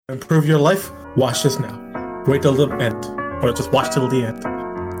improve your life, watch this now. Wait till the end. Or just watch till the end.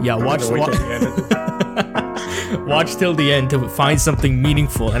 Yeah, watch till the end. Watch till the end to find something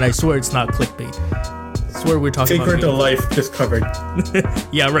meaningful. And I swear it's not clickbait. I swear we're talking Secret to life discovered.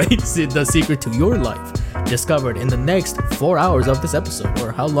 Yeah, right? The secret to your life discovered in the next 4 hours of this episode,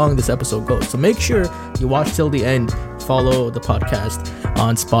 or how long this episode goes. So make sure you watch till the end. Follow the podcast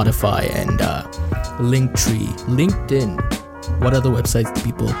on Spotify and Linktree, LinkedIn. What other websites do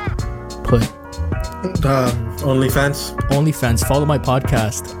people put? OnlyFans. Follow my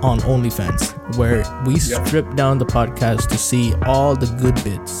podcast on OnlyFans, where we strip down the podcast to see all the good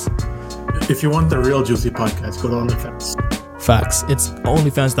bits. If you want the real juicy podcast, go to OnlyFans. Facts. It's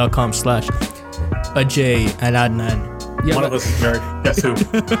onlyfans.com/Ajay and Adnan. Yeah, one of us is married. Guess who?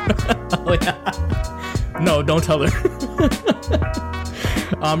 Oh, yeah. No, don't tell her.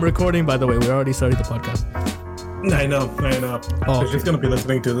 I'm recording, by the way. We already started the podcast. I know. Oh, she's gonna be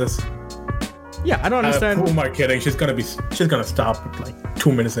listening to this. Yeah, I don't understand. Who am I kidding? She's gonna stop like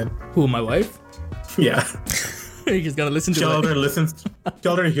 2 minutes in. Who, my wife? Yeah. She's gonna listen to it. She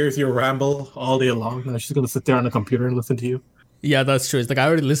already hears you ramble all day long. Now she's gonna sit there on the computer and listen to you. Yeah, that's true. It's like I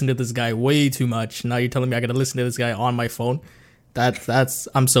already listened to this guy way too much. Now you're telling me I gotta listen to this guy on my phone. That's.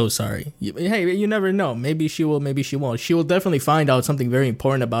 I'm so sorry. Hey, you never know. Maybe she will. Maybe she won't. She will definitely find out something very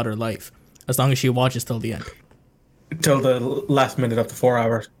important about her life as long as she watches till the end. Till the last minute of the 4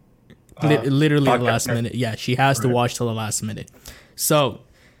 hours. Literally the last minute. Yeah, she has to watch till the last minute. So,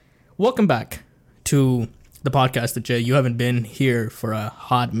 welcome back to the podcast, Jay. You haven't been here for a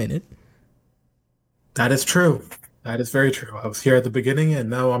hot minute. That is true. That is very true. I was here at the beginning, and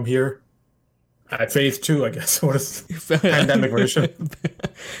now I'm here at phase 2, I guess. What is pandemic version?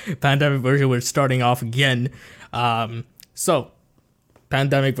 Pandemic version. We're starting off again. So,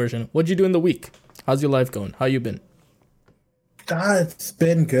 pandemic version. What'd you do in the week? How's your life going? How you been? It's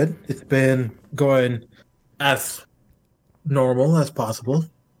been good. It's been going as normal as possible.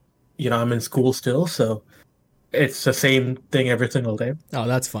 You know, I'm in school still, so it's the same thing every single day. Oh,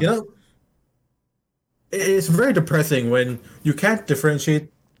 that's fun. You know, it's very depressing when you can't differentiate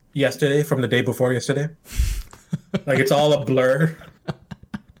yesterday from the day before yesterday. Like, it's all a blur.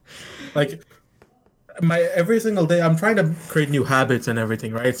 Like, every single day, I'm trying to create new habits and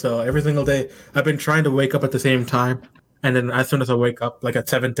everything, right? So every single day, I've been trying to wake up at the same time. And then as soon as I wake up, like at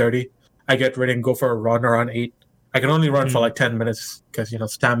 7:30, I get ready and go for a run around 8. I can only run for like 10 minutes because, you know,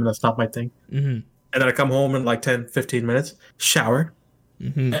 stamina's not my thing. Mm-hmm. And then I come home in like 10, 15 minutes, shower.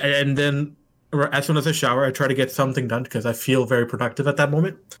 Mm-hmm. And then as soon as I shower, I try to get something done because I feel very productive at that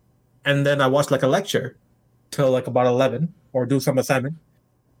moment. And then I watch like a lecture till like about 11 or do some assignment.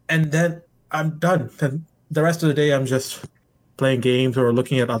 And then I'm done. And the rest of the day, I'm just playing games or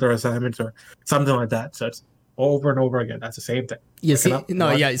looking at other assignments or something like that. So it's over and over again. That's the same thing. Yeah, see,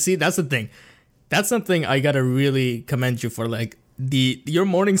 that's the thing. That's something I gotta really commend you for. Like, your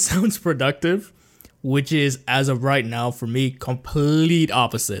morning sounds productive, which is, as of right now, for me, complete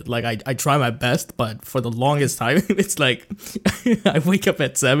opposite. Like, I try my best, but for the longest time, it's like I wake up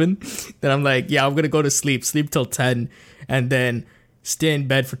at 7, then I'm like, yeah, I'm gonna go to sleep till 10, and then stay in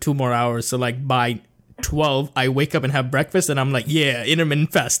bed for 2 more hours. So like by 12, I wake up and have breakfast, and I'm like, yeah,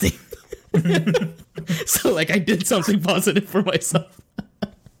 intermittent fasting. So like I did something positive for myself.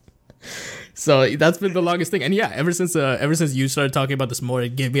 So that's been the longest thing. And yeah, ever since you started talking about this more,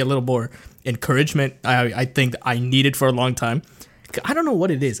 it gave me a little more encouragement. I think I needed for a long time. I don't know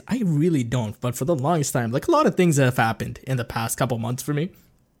what it is. I really don't. But for the longest time, like a lot of things have happened in the past couple months for me.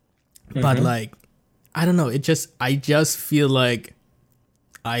 Mm-hmm. But like, I don't know. I just feel like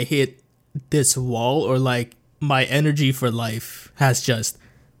I hit this wall, or like my energy for life has just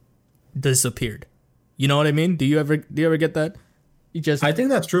disappeared. You know what I mean? Do you ever get that? I think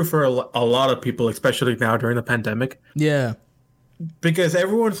that's true for a lot of people, especially now during the pandemic. Yeah. Because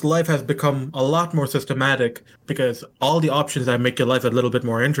everyone's life has become a lot more systematic, because all the options that make your life a little bit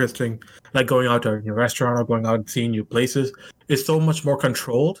more interesting, like going out to a new restaurant or going out and seeing new places, is so much more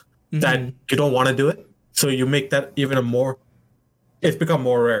controlled that you don't want to do it. So you make that even more, it's become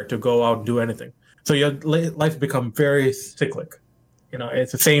more rare to go out and do anything. So your life's become very cyclic. You know,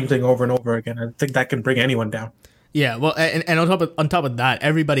 it's the same thing over and over again. I think that can bring anyone down. Yeah, well, and on top of that,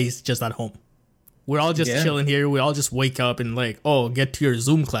 everybody's just at home. We're all just chilling here. We all just wake up and like, oh, get to your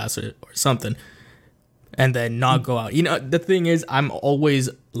Zoom class or something, and then not go out. You know, the thing is, I'm always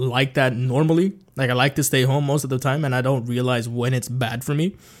like that normally. Like, I like to stay home most of the time, and I don't realize when it's bad for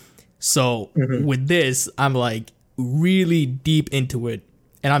me. So with this, I'm like really deep into it,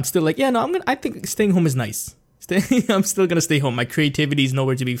 and I'm still like, yeah, no, I think staying home is nice. I'm still gonna stay home. My creativity is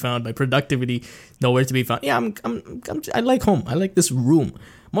nowhere to be found. My productivity nowhere to be found. Yeah, I like home. I like this room.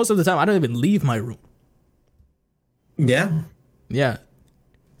 Most of the time, I don't even leave my room. Yeah. Yeah.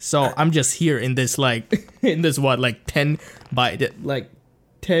 So I'm just here in this in this like 10 by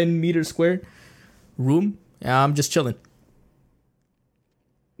 10 meter square room. Yeah, I'm just chilling.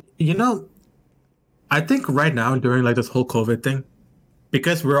 You know, I think right now during like this whole COVID thing,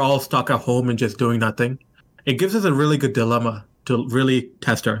 because we're all stuck at home and just doing nothing, it gives us a really good dilemma to really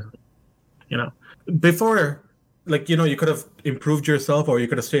test our, you know, before, like, you could have improved yourself, or you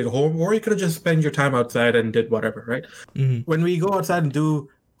could have stayed home, or you could have just spent your time outside and did whatever, right? When we go outside and do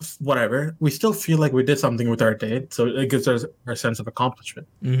whatever, we still feel like we did something with our day. So it gives us our sense of accomplishment.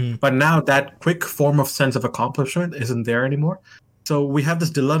 But now that quick form of sense of accomplishment isn't there anymore. So we have this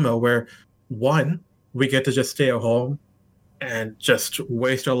dilemma where, one, we get to just stay at home and just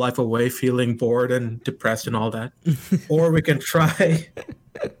waste our life away feeling bored and depressed and all that. Or we can try.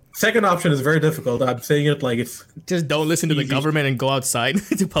 Second option is very difficult. I'm saying it like it's just don't listen to the government and go outside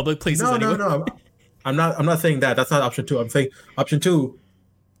to public places. No. I'm not saying that. That's not option two. I'm saying option two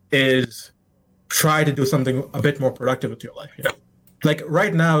is try to do something a bit more productive with your life. Like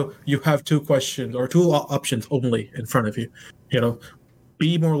right now, you have two questions or two options only in front of you.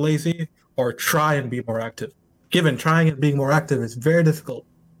 Be more lazy or try and be more active. Given trying and being more active is very difficult,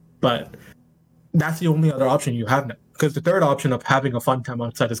 but that's the only other option you have now. Because the third option of having a fun time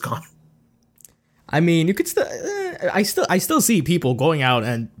outside is gone. I mean, you could still. I still see people going out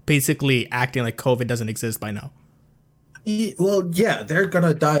and basically acting like COVID doesn't exist by now. Well, yeah, they're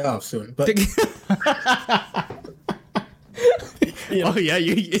gonna die off soon. But oh yeah,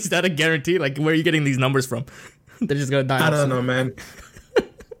 is that a guarantee? Like, where are you getting these numbers from? They're just gonna die off. I don't know, man.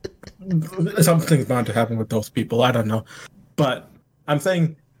 Something's bound to happen with those people. I don't know, but I'm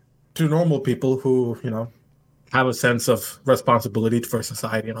saying to normal people who have a sense of responsibility for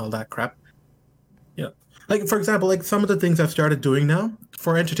society and all that crap. Like, for example, like some of the things I've started doing now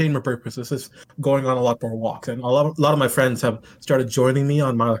for entertainment purposes is going on a lot more walks. And a lot of my friends have started joining me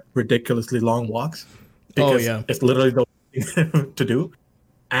on my ridiculously long walks. Because it's literally the thing to do.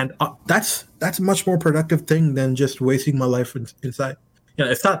 And that's a much more productive thing than just wasting my life inside.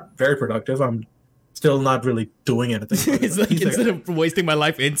 It's not very productive. I'm still not really doing anything. It's like instead of wasting my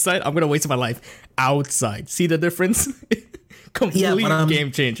life inside, I'm going to waste my life outside. See the difference? Complete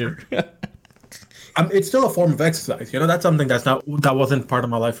game changer. It's still a form of exercise. That's something that wasn't part of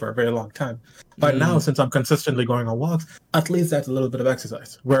my life for a very long time. But now, since I'm consistently going on walks, at least that's a little bit of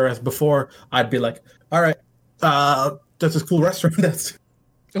exercise. Whereas before, I'd be like, all right, there's this cool restaurant that's...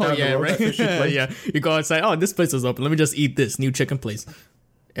 Oh, yeah, right? Yeah. You go outside, oh, this place is open. Let me just eat this new chicken place.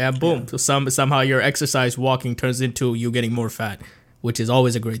 Yeah, boom. Yeah. So somehow your exercise walking turns into you getting more fat, which is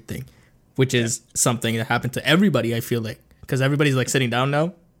always a great thing, which is something that happened to everybody, I feel like. Because everybody's like sitting down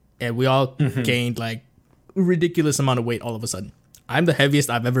now. And we all gained like ridiculous amount of weight all of a sudden. I'm the heaviest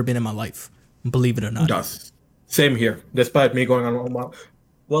I've ever been in my life, believe it or not. Same here. Despite me going on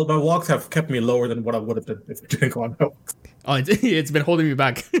well, my walks have kept me lower than what I would have been if I didn't go on walks. Oh, it's been holding me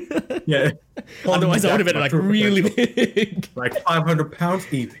back. Yeah. Otherwise, I would have been like really big. Like 500 pounds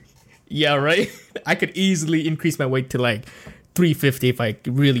easy. Yeah, right? I could easily increase my weight to like 350 if I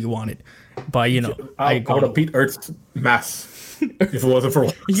really wanted. But, I would have beat Earth's mass. If it wasn't for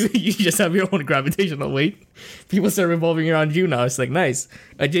you just have your own gravitational weight. People start revolving around you now. It's like, nice.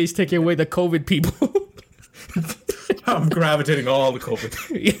 Ajay's taking away the COVID people. I'm gravitating all the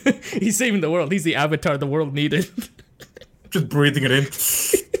COVID. He's saving the world. He's the avatar the world needed. Just breathing it in.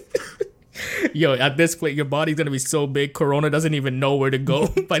 Yo, at this point, your body's going to be so big, Corona doesn't even know where to go.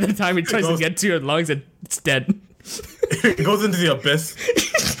 By the time it tries to get to your lungs, it's dead. It goes into the abyss.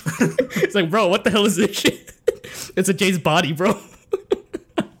 It's like, bro, what the hell is this shit? It's Ajay's body, bro.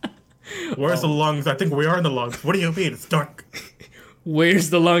 Where's the lungs? I think we are in the lungs. What do you mean? It's dark. Where's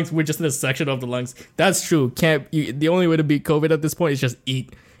the lungs? We're just in a section of the lungs. That's true. The only way to beat COVID at this point is just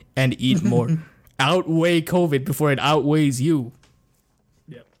eat and eat more. Outweigh COVID before it outweighs you.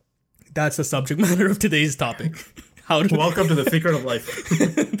 Yep. That's the subject matter of today's topic. Welcome to the secret of life.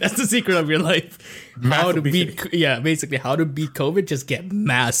 That's the secret of your life. How to beat COVID. Just get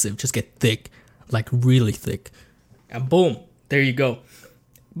massive. Just get thick. Like really thick. And boom, there you go.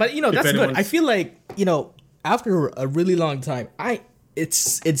 But that's good. I feel like, after a really long time, it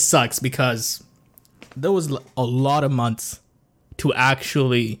sucks because there was a lot of months to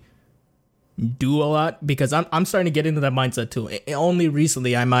actually do a lot, because I'm starting to get into that mindset too. Only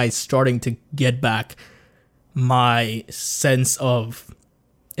recently am I starting to get back my sense of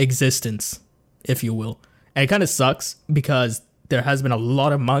existence, if you will. And it kind of sucks because there has been a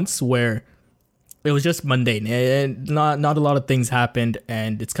lot of months where it was just mundane and not a lot of things happened,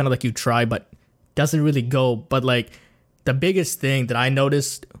 and it's kind of like you try but doesn't really go. But like the biggest thing that I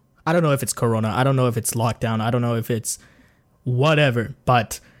noticed, I don't know if it's Corona, I don't know if it's lockdown, I don't know if it's whatever,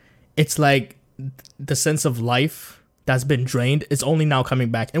 but it's like the sense of life that's been drained is only now coming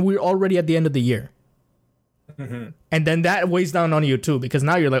back. And we're already at the end of the year. Mm-hmm. And then that weighs down on you too, because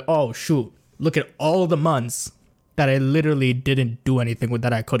now you're like, oh, shoot, look at all the months that I literally didn't do anything with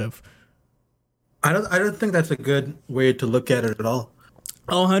that I could have. I don't think that's a good way to look at it at all.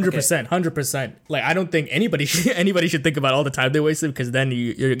 Oh, 100%, 100%. Like, I don't think anybody should think about all the time they wasted, because then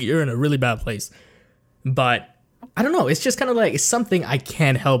you're in a really bad place. But I don't know. It's just kind of like, it's something I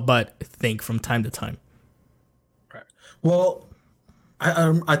can't help but think from time to time. Right. Well,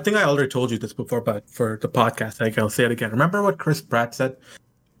 I think I already told you this before, but for the podcast, I'll say it again. Remember what Chris Pratt said,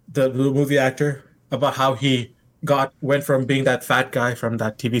 the movie actor, about how he went from being that fat guy from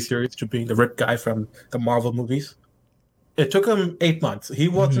that TV series to being the ripped guy from the Marvel movies? It took him 8 months. He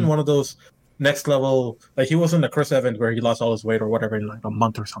wasn't one of those next level, like he wasn't a Chris Evans where he lost all his weight or whatever in like a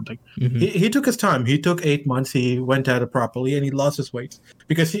month or something. Mm-hmm. He took his time. He took 8 months. He went at it properly and he lost his weight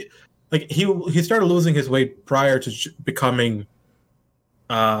because he started losing his weight prior to becoming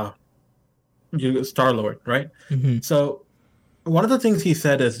Star-Lord, right? Mm-hmm. So one of the things he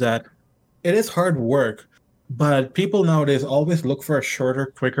said is that it is hard work, but people nowadays always look for a shorter,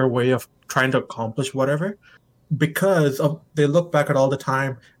 quicker way of trying to accomplish whatever, because they look back at all the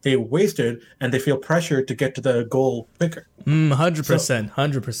time they wasted and they feel pressured to get to the goal quicker. 100%,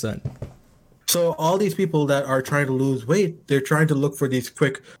 100%. So all these people that are trying to lose weight, they're trying to look for these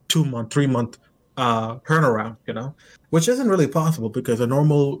quick 2-month, 3-month turnaround, which isn't really possible, because a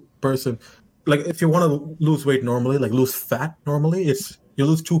normal person, like if you want to lose weight normally, like lose fat normally, you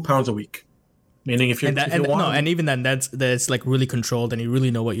lose 2 pounds a week. Meaning if you want, and even then that's like really controlled and you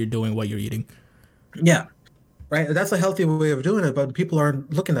really know what you're doing, what you're eating. Yeah. Right, that's a healthy way of doing it, but people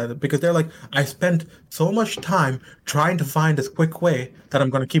aren't looking at it because they're like, I spent so much time trying to find this quick way that I'm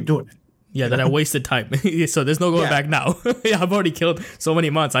going to keep doing it. Yeah, that I wasted time. So there's no going back now. I've already killed so many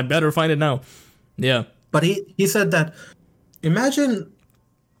months. I better find it now. Yeah. But he said that, imagine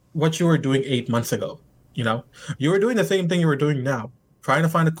what you were doing 8 months ago. You were doing the same thing you were doing now, trying to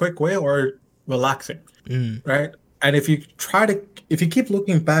find a quick way or relaxing, right? And if you keep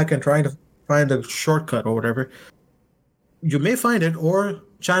looking back and trying to find a shortcut or whatever, you may find it, or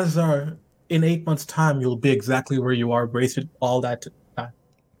chances are in 8 months' time you'll be exactly where you are, wasted all that time.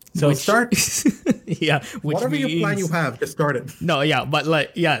 So start, whatever you plan you have, just start it. No, yeah, but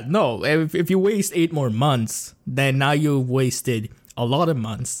if you waste 8 more months, then now you've wasted a lot of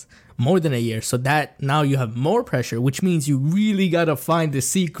months, more than a year. So that now you have more pressure, which means you really gotta find the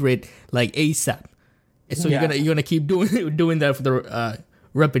secret like ASAP. So you're gonna keep doing that for the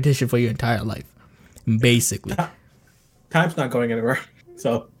repetition for your entire life, basically. Time's not going anywhere.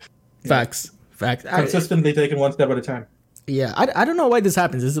 So facts. Consistently taking one step at a time. Yeah, I don't know why this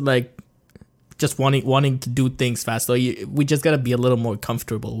happens. Is it like just wanting to do things fast? So we just gotta be a little more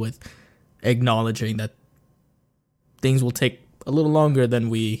comfortable with acknowledging that things will take a little longer than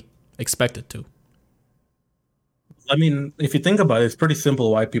we expect it to. I mean, if you think about it, it's pretty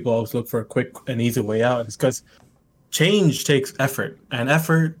simple why people always look for a quick and easy way out. It's because change takes effort, and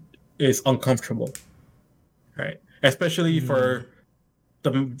effort is uncomfortable, right? Especially for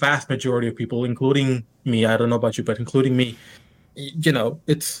the vast majority of people, including me. I don't know about you, but including me,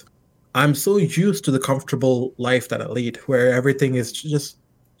 I'm so used to the comfortable life that I lead, where everything is just,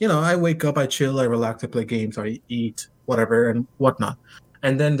 I wake up, I chill, I relax, I play games, I eat, whatever, and whatnot.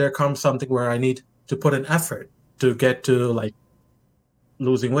 And then there comes something where I need to put an effort to get to like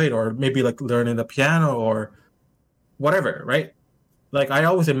losing weight, or maybe like learning the piano or whatever, right? Like I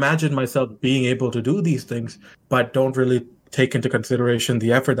always imagine myself being able to do these things, but don't really take into consideration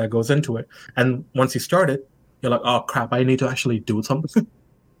the effort that goes into it. And once you start it, you're like, oh crap, I need to actually do something.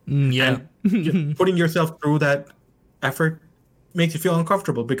 Yeah. And putting yourself through that effort makes you feel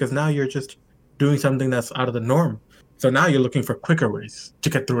uncomfortable, because now you're just doing something that's out of the norm. So now you're looking for quicker ways to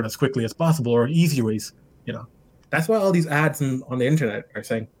get through it as quickly as possible, or easy ways, That's why all these ads on the internet are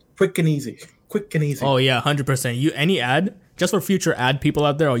saying quick and easy. Quick and easy. Oh yeah, 100%. Any ad, just for future ad people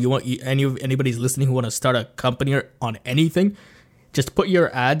out there, or anybody's listening who want to start a company or on anything, just put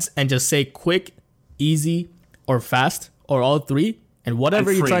your ads and just say quick, easy, or fast, or all three, and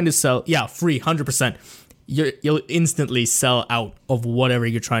whatever you're trying to sell. Yeah, free, 100%. You'll instantly sell out of whatever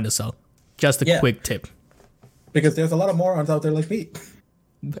you're trying to sell. Just a quick tip. Because there's a lot of morons out there like me.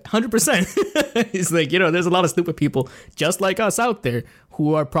 100%. It's like, there's a lot of stupid people just like us out there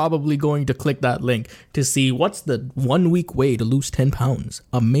who are probably going to click that link to see what's the 1 week way to lose 10 pounds.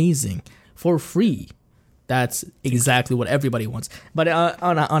 Amazing. For free. That's exactly what everybody wants. But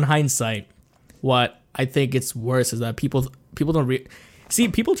on hindsight, what I think it's worse is that people don't see,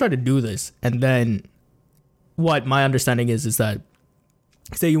 people try to do this, and then what my understanding is that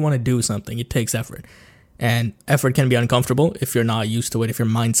say you want to do something, it takes effort, and effort can be uncomfortable if you're not used to it, if your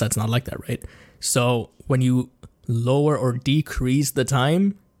mindset's not like that, right? So when you lower or decrease the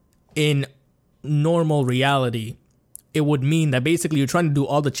time in normal reality, it would mean that basically you're trying to do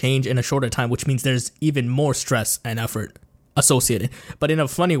all the change in a shorter time, which means there's even more stress and effort associated. But in a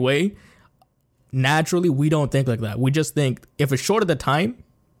funny way, naturally, we don't think like that. We just think if it's shorter the time,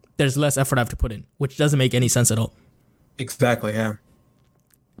 there's less effort I have to put in, which doesn't make any sense at all. Exactly, yeah.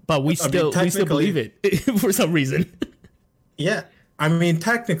 But we still believe it for some reason. Yeah. I mean,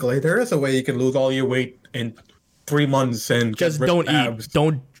 technically, there is a way you can lose all your weight in 3 months and just don't eat.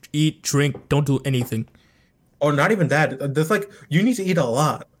 Don't eat, drink, don't do anything. Or not even that. There's like, you need to eat a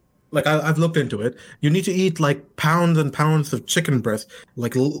lot. Like, I've looked into it. You need to eat like pounds and pounds of chicken breast,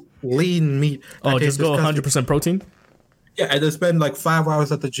 like lean meat. Oh, just go 100% protein? Yeah, and then spend like 5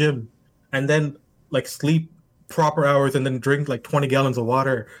 hours at the gym and then like sleep proper hours and then drink like 20 gallons of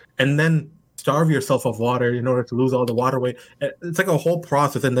water and then starve yourself of water in order to lose all the water weight. It's like a whole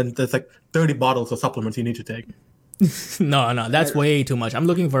process, and then there's like 30 bottles of supplements you need to take. No, that's way too much. I'm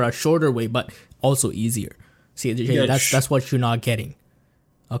looking for a shorter way, but also easier. See, yeah, that's what you're not getting.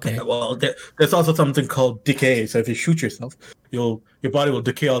 Okay. Yeah, well, there's also something called decay. So if you shoot yourself, your body will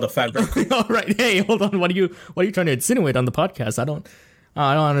decay all the fat. All right. Hey, hold on. What are you trying to insinuate on the podcast? I don't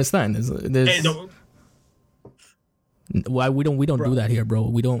understand. Hey, no. Why we don't do that here, bro?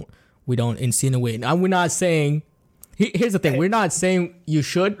 We don't insinuate. Now, we're not saying. Here's the thing. We're not saying you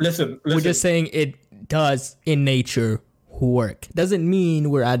should. Listen. We're just saying it does in nature work. Doesn't mean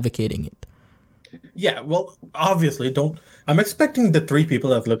we're advocating it. Yeah, well, obviously, I'm expecting the 3 people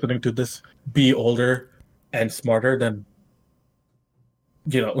that's listening to this be older and smarter than,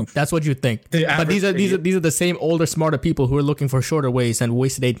 That's what you think. But these are the same older, smarter people who are looking for shorter ways and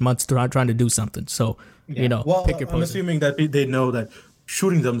wasted 8 months trying to do something. So, well, pick your poison. I'm assuming that they know that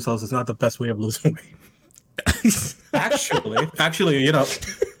shooting themselves is not the best way of losing weight. Actually,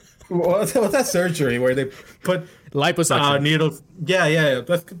 what's that surgery where they put liposuction needles? Yeah.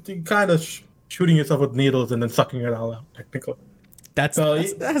 That's kind of shooting yourself with needles and then sucking it all out. Technically, that's not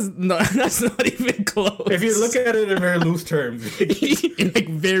even close. If you look at it in very loose terms, in like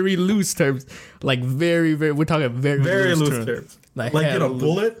very loose terms, like very, we're talking very loose terms. Like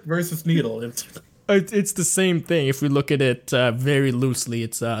bullet versus needle. It's the same thing. If we look at it very loosely,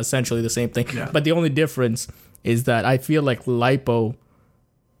 it's essentially the same thing. Yeah. But the only difference is that I feel like lipo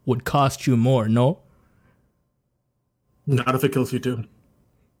would cost you more, no? Not if it kills you too.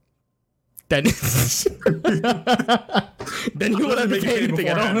 Then you wouldn't have to pay anything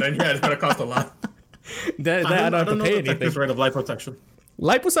at all. Then, it's going to cost a lot. I don't have to pay anything. Rate of liposuction.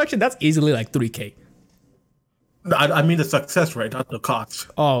 Liposuction, that's easily like $3,000. I mean the success rate, not the cost.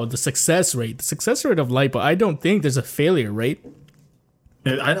 Oh, the success rate. The success rate of lipo. I don't think there's a failure rate.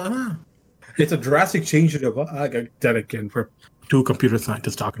 I don't know. It's a drastic change in the then again for 2 computer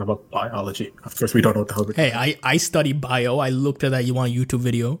scientists talking about biology. Of course, we don't know what the hell. Hey, I study bio. I looked at that. You want a YouTube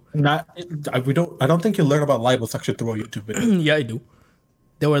video? I don't think you learn about liposuction through a YouTube video. Yeah, I do.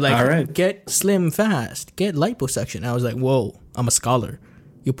 They were like, all right, get slim fast, get liposuction. I was like, whoa, I'm a scholar.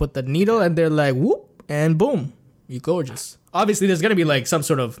 You put the needle, and they're like, whoop, and boom, you're gorgeous. Obviously, there's gonna be like some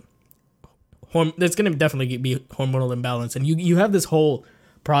sort of there's gonna definitely be hormonal imbalance, and you have this whole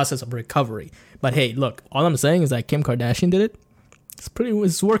process of recovery. But hey, look, all I'm saying is that Kim Kardashian did it.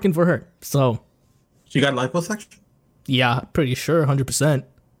 It's working for her. So she got liposuction? Yeah, pretty sure, 100%.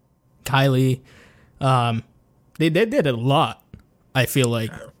 Kylie, they did it a lot, I feel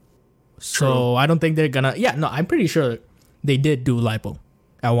like. So I don't think they're gonna. Yeah, no, I'm pretty sure they did do lipo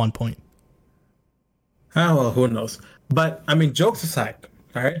at one point. Oh, well, who knows? But I mean, jokes aside,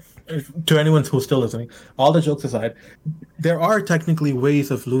 all right. To anyone who's still listening, all the jokes aside, there are technically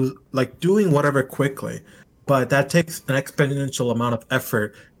ways of doing whatever quickly, but that takes an exponential amount of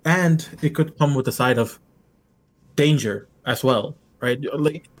effort, and it could come with a side of danger as well, right?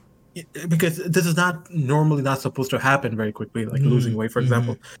 Like, because this is normally not supposed to happen very quickly, like losing weight, for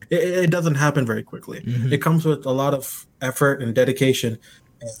example. It doesn't happen very quickly. It comes with a lot of effort and dedication,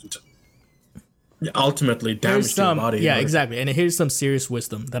 and ultimately damage to your body. Yeah, exactly. And here's some serious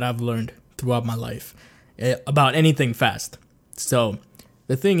wisdom that I've learned throughout my life about anything fast. So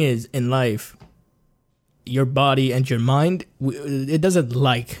the thing is, in life, your body and your mind, it doesn't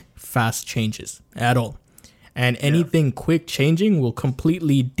like fast changes at all. And anything quick changing will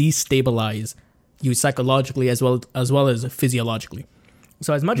completely destabilize you psychologically as well as physiologically.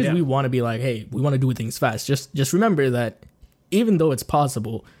 So as much as we want to be like, hey, we want to do things fast, just remember that even though it's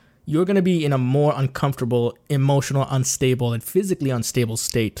possible, you're going to be in a more uncomfortable, emotional, unstable, and physically unstable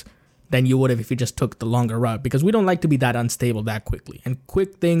state than you would have if you just took the longer route, because we don't like to be that unstable that quickly. And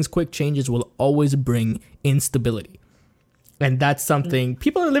quick things, quick changes will always bring instability. And that's something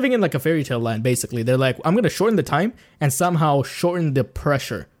people are living in like a fairy tale land, basically. They're like, I'm going to shorten the time and somehow shorten the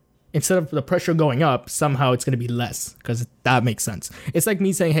pressure. Instead of the pressure going up, somehow it's going to be less, because that makes sense. It's like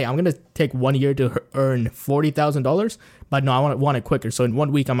me saying, hey, I'm going to take 1 year to earn $40,000, but no, I want it quicker. So in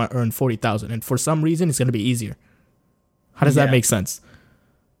 1 week, I'm going to earn $40,000. And for some reason, it's going to be easier. How does that make sense?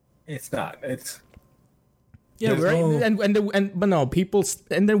 It's not. It's right. But no, people,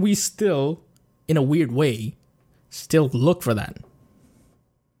 and then we still, in a weird way, still look for that.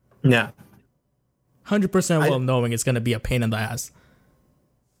 Yeah. 100% well knowing it's going to be a pain in the ass.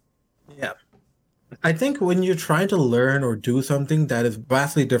 Yeah. I think when you're trying to learn or do something that is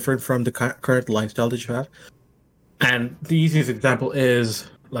vastly different from the current lifestyle that you have, and the easiest example is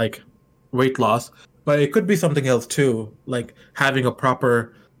like weight loss, but it could be something else too, like having a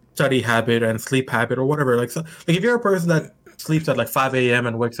proper study habit and sleep habit or whatever. Like if you're a person that sleeps at like 5 a.m.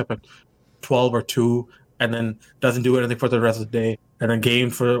 and wakes up at 12 or 2 and then doesn't do anything for the rest of the day and then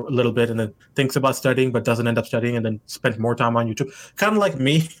games for a little bit and then thinks about studying but doesn't end up studying and then spends more time on YouTube, kind of like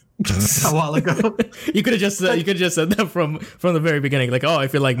me. A while ago. You could have just said that from the very beginning, like, oh, I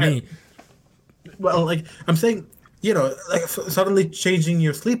feel like me. Well, like I'm saying, like suddenly changing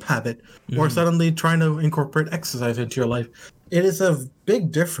your sleep habit or suddenly trying to incorporate exercise into your life, it is a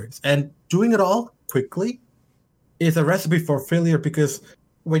big difference. And doing it all quickly is a recipe for failure, because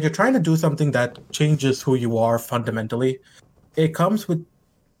when you're trying to do something that changes who you are fundamentally, it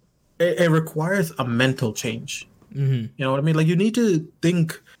requires a mental change. You know what I mean? Like you need to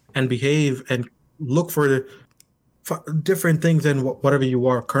think and behave and look for different things than whatever you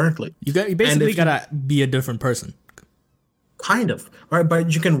are currently. You basically gotta be a different person. Kind of, right?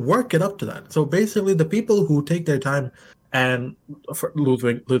 But you can work it up to that. So basically, the people who take their time and for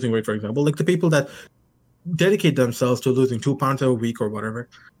losing weight, for example, like the people that dedicate themselves to losing 2 pounds a week or whatever,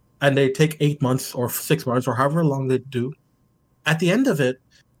 and they take 8 months or 6 months or however long they do, at the end of it,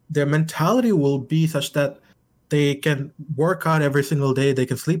 their mentality will be such that they can work out every single day. They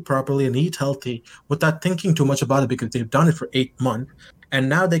can sleep properly and eat healthy without thinking too much about it, because they've done it for 8 months. And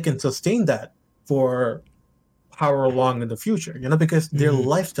now they can sustain that for however long in the future, because their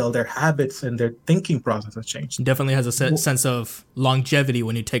lifestyle, their habits, and their thinking process has changed. It definitely has a sense of longevity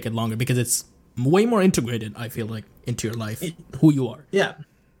when you take it longer, because it's way more integrated, I feel like, into your life, who you are. Yeah.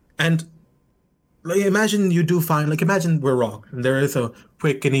 And like, imagine you do fine. Like, imagine we're wrong, and there is a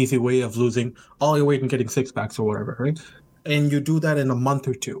quick and easy way of losing all your weight and getting 6-packs or whatever, right? And you do that in a month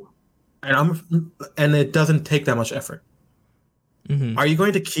or two, and it doesn't take that much effort. Are you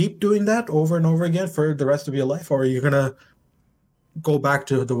going to keep doing that over and over again for the rest of your life, or are you gonna go back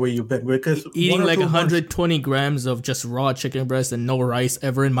to the way you've been? Because eating like 120 grams of just raw chicken breast and no rice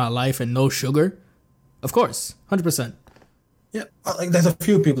ever in my life and no sugar, of course, 100%. Yeah, like there's a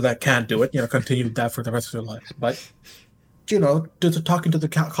few people that can't do it, continue that for the rest of their lives. But, just talking to the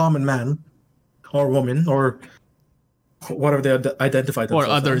common man or woman or whatever they identify themselves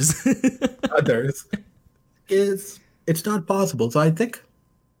or others, it's not possible. So I think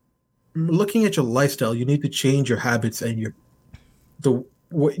looking at your lifestyle, you need to change your habits and your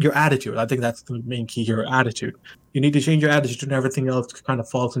attitude. I think that's the main key, your attitude. You need to change your attitude, and everything else kind of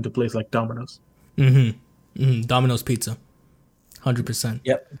falls into place like dominoes. Domino's pizza. 100%.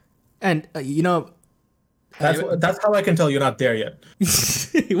 Yep. And that's how I can tell you're not there yet.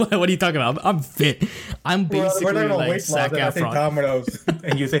 What are you talking about? I'm fit. I'm basically like Zac Efron. Domino's,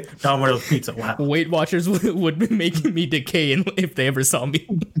 and you say Domino's pizza. Wow. Weight Watchers would make me decay if they ever saw me.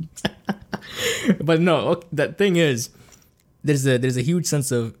 But no, the thing is, there's a huge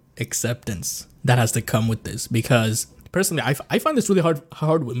sense of acceptance that has to come with this, because personally, I find this really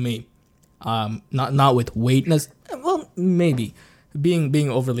hard with me. Not with weightness. Well, maybe being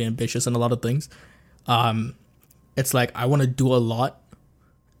overly ambitious in a lot of things. It's like I want to do a lot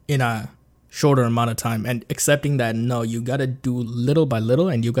in a shorter amount of time, and accepting that no, you gotta do little by little,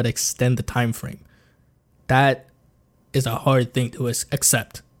 and you gotta extend the time frame. That is a hard thing to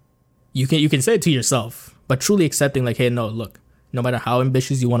accept. You can say it to yourself, but truly accepting like, hey, no, look, no matter how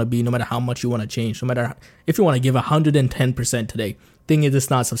ambitious you want to be, no matter how much you want to change, no matter if you want to give 110% today, thing is, it's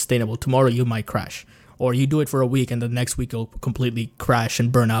not sustainable. Tomorrow you might crash, or you do it for a week and the next week you'll completely crash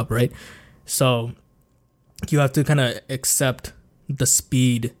and burn out, right? So you have to kind of accept the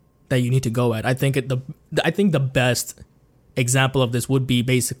speed that you need to go at. I think the best example of this would be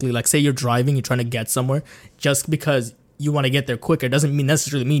basically like, say you're driving, you're trying to get somewhere, just because you want to get there quicker doesn't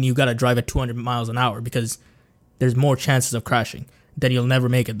necessarily mean you got to drive at 200 miles an hour, because there's more chances of crashing. then you'll never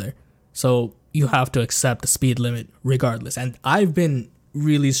make it there. So you have to accept the speed limit regardless. And I've been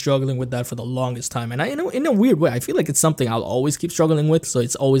really struggling with that for the longest time. And I, in a weird way, I feel like it's something I'll always keep struggling with. So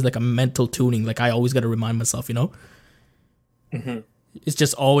it's always like a mental tuning. Like I always got to remind myself, It's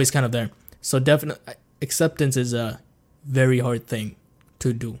just always kind of there. So definitely acceptance is a very hard thing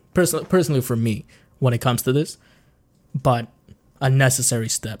to do. Personally for me, when it comes to this, but a necessary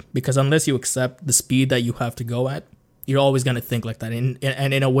step, because unless you accept the speed that you have to go at, you're always going to think like that. And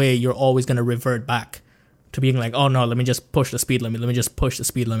in a way, you're always going to revert back to being like, oh no, let me just push the speed limit. Let me just push the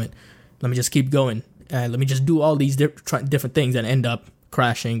speed limit. Let me just keep going. And let me just do all these different things and end up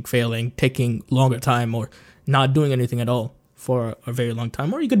crashing, failing, taking longer time, or not doing anything at all for a very long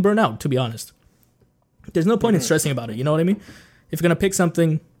time. Or you could burn out, to be honest. There's no point in stressing about it. You know what I mean? If you're going to pick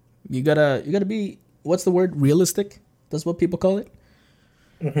something, you gotta be, what's the word? Realistic? That's what people call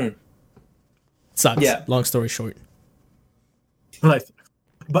it. Sucks. Yeah. Long story short.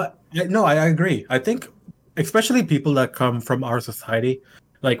 But no, I agree. I think especially people that come from our society,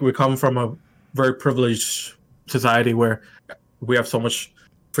 like we come from a very privileged society where we have so much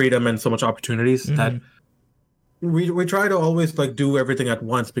freedom and so much opportunities that we try to always like do everything at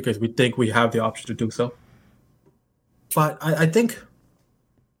once because we think we have the option to do so. But I think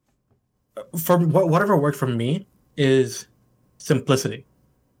for whatever worked for me is simplicity.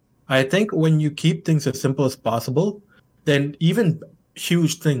 I think when you keep things as simple as possible, then even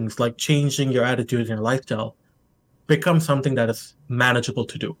huge things like changing your attitude and your lifestyle become something that is manageable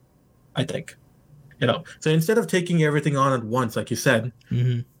to do, I think. So instead of taking everything on at once, like you said,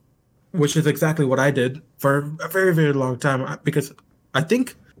 which is exactly what I did for a very, very long time, because I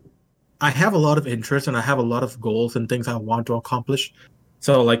think I have a lot of interest and I have a lot of goals and things I want to accomplish.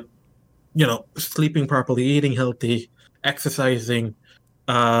 So like, sleeping properly, eating healthy, exercising,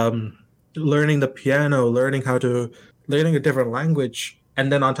 learning the piano, learning a different language, and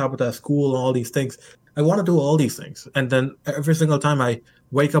then on top of that, school and all these things. I want to do all these things. And then every single time I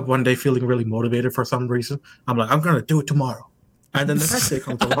wake up one day feeling really motivated for some reason, I'm like, I'm going to do it tomorrow. And then the next day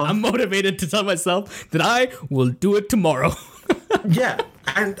comes along. I'm motivated to tell myself that I will do it tomorrow. Yeah.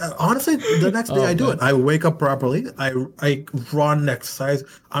 And honestly, the next day I do it. I wake up properly. I run, exercise.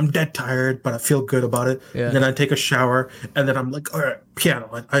 I'm dead tired, but I feel good about it. Yeah. And then I take a shower. And then I'm like, all right,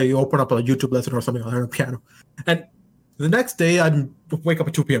 piano. I open up a YouTube lesson or something. I learn piano. And the next day I wake up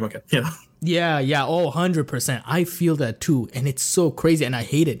at 2 p.m. again. Yeah. Oh, 100%. I feel that too. And it's so crazy. And I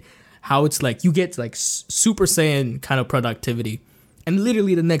hate it. How it's like you get like Super Saiyan kind of productivity. And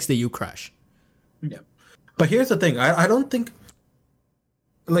literally the next day you crash. Yeah. But here's the thing. I don't think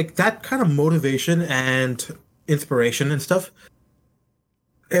like that kind of motivation and inspiration and stuff,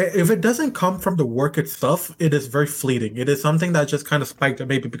 if it doesn't come from the work itself, it is very fleeting. It is something that just kind of spiked up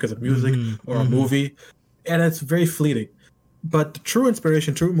maybe because of music or a movie, and it's very fleeting. But the true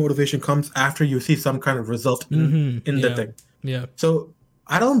inspiration, true motivation comes after you see some kind of result in the thing. Yeah. So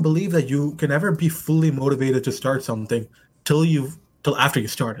I don't believe that you can ever be fully motivated to start something till after you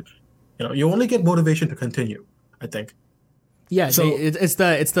started. You only get motivation to continue, I think. Yeah, so it's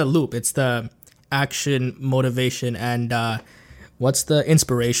the loop. It's the action, motivation, and what's the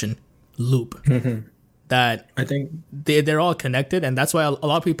inspiration loop? That I think they're all connected, and that's why a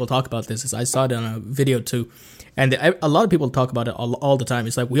lot of people talk about this. I saw it on a video too, and a lot of people talk about it all the time.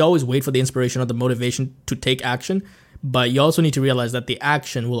 It's like we always wait for the inspiration or the motivation to take action, but you also need to realize that the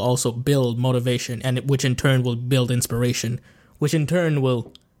action will also build motivation, and which in turn will build inspiration, which in turn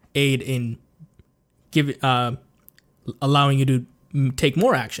will aid in allowing you to take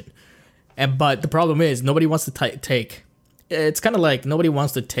more action. But the problem is nobody wants to take. It's kind of like nobody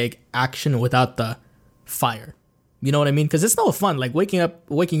wants to take action without the fire. You know what I mean? Because it's no fun. Like waking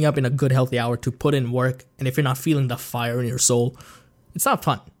up in a good healthy hour to put in work, and if you're not feeling the fire in your soul, it's not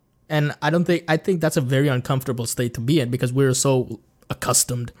fun. And I think that's a very uncomfortable state to be in because we're so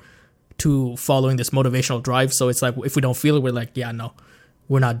accustomed to following this motivational drive. So it's like if we don't feel it, we're like, yeah, no,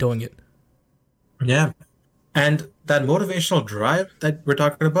 we're not doing it. Yeah. And that motivational drive that we're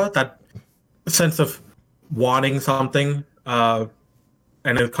talking about, that sense of wanting something, and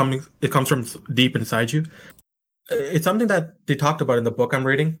it comes from deep inside you. It's something that they talked about in the book I'm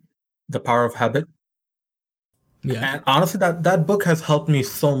reading, The Power of Habit. Yeah. And honestly, that book has helped me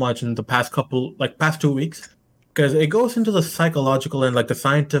so much in the past 2 weeks, because it goes into the psychological and like the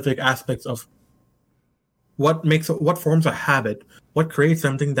scientific aspects of what forms a habit, what creates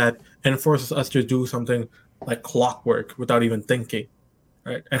something that enforces us to do something like clockwork without even thinking,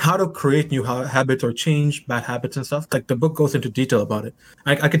 right? And how to create new habits or change bad habits and stuff. Like the book goes into detail about it.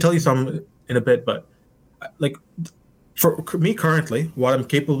 I can tell you some in a bit, but like for me currently, what I'm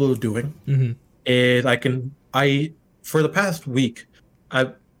capable of doing is I for the past week,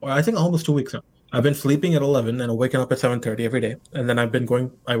 I think almost 2 weeks now. I've been sleeping at 11 and waking up at 7:30 every day, and then I've been going.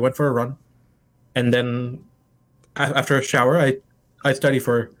 I went for a run, and then after a shower, I study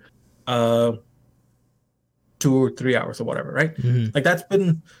for uh 2 or 3 hours or whatever, right? Like that's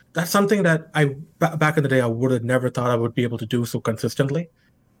something that back in the day I would have never thought I would be able to do so consistently.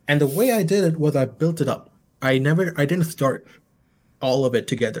 And the way I did it was I built it up. I didn't start all of it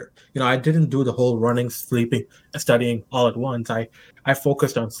together. I didn't do the whole running, sleeping, studying all at once. I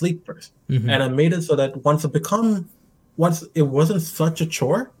focused on sleep 1st, and I made it so that once it wasn't such a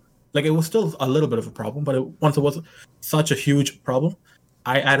chore, like it was still a little bit of a problem, but once it wasn't such a huge problem,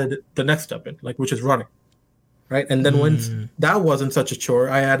 I added the next step in, like which is running, right? And then once that wasn't such a chore,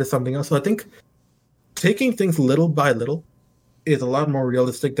 I added something else. So I think taking things little by little is a lot more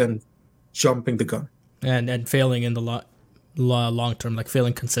realistic than jumping the gun. And failing in the long term, like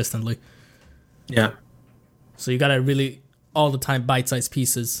failing consistently. Yeah. So you gotta really all the time bite-sized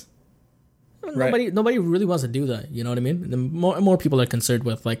pieces. Right. Nobody really wants to do that. You know what I mean? The more people are concerned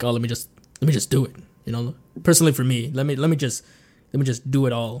with like, oh, let me just do it. Personally for me, let me just do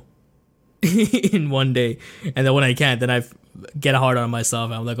it all in one day, and then when I can't, then I get hard on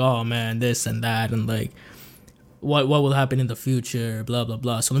myself. I'm like, oh man, this and that, and like, what will happen in the future? Blah blah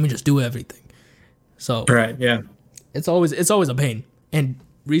blah. So let me just do everything. So right, yeah. It's always a pain. And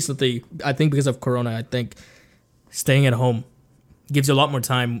recently, I think because of Corona, I think staying at home gives you a lot more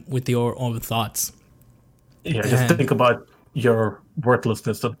time with your own thoughts. Yeah, just think about your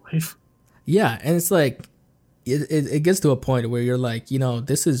worthlessness in life. Yeah, and it's like, it gets to a point where you're like,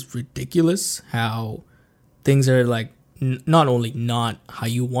 this is ridiculous how things are like not only not how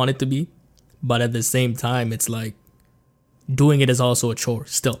you want it to be, but at the same time, it's like doing it is also a chore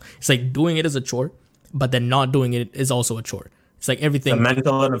still. It's like doing it is a chore, but then not doing it is also a chore. It's like everything. A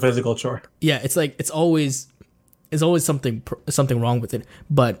mental and a physical chore. Yeah, it's like it's always something wrong with it.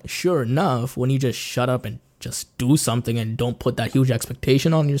 But sure enough, when you just shut up and just do something and don't put that huge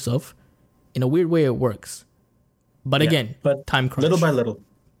expectation on yourself, in a weird way it works. But again, time crunch. Little by little.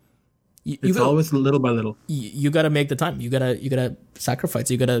 It's always little by little. You gotta make the time. You gotta sacrifice.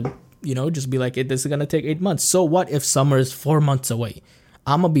 You gotta just be like, this is gonna take 8 months. So what if summer is 4 months away?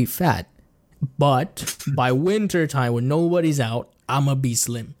 I'm gonna be fat. But by winter time when nobody's out, I'm gonna be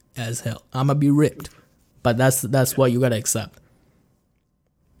slim as hell. I'm gonna be ripped. But that's what you gotta accept.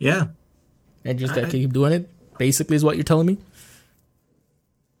 Yeah. And just gotta keep doing it, basically, is what you're telling me?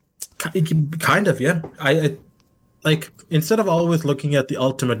 Kind of, yeah. I like, instead of always looking at the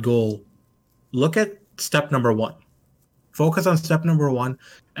ultimate goal, look at step number 1. Focus on step number 1,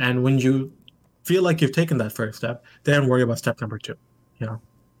 and when you feel like you've taken that first step, then worry about step number 2.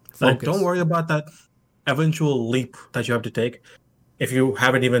 Like, don't worry about that eventual leap that you have to take if you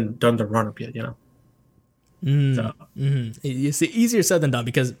haven't even done the run up yet. You see, easier said than done,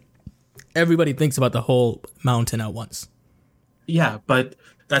 because everybody thinks about the whole mountain at once. Yeah, but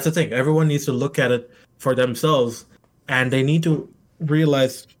that's the thing. Everyone needs to look at it for themselves, and they need to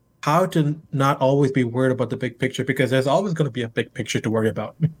realize how to not always be worried about the big picture, because there's always going to be a big picture to worry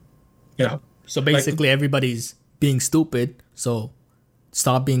about. So basically, everybody's being stupid. So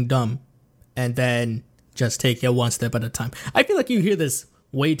stop being dumb, and then just take it one step at a time. I feel like you hear this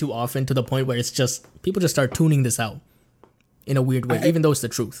way too often, to the point where it's just people just start tuning this out in a weird way, even though it's the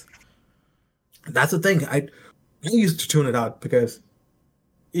truth. That's the thing. I used to tune it out because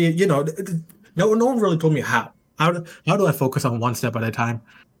no one really told me how do I focus on one step at a time,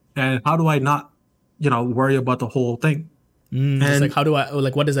 and how do I not worry about the whole thing. And it's like, how do I,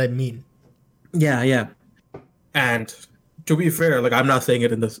 like, what does that mean? Yeah. And to be fair, like, I'm not saying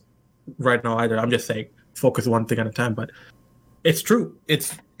it in this right now either. I'm just saying focus one thing at a time. But it's true.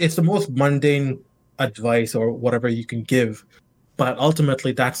 It's the most mundane advice or whatever you can give, but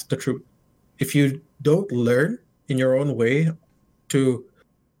ultimately that's the truth. If you don't learn in your own way to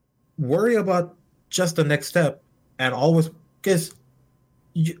worry about just the next step, and always, because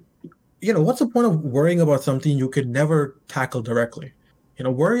what's the point of worrying about something you could never tackle directly?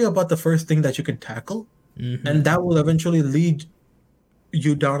 Worry about the first thing that you can tackle, and that will eventually lead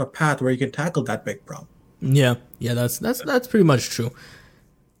you down a path where you can tackle that big problem. Yeah, that's pretty much true.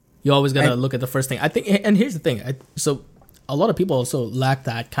 You always gotta look at the first thing. I think, and here's the thing. So a lot of people also lack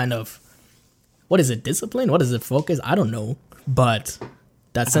that kind of, what is it, discipline? What is it, focus? I don't know, but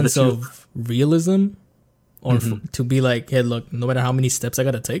that sense of realism, or to be like, hey, look, no matter how many steps I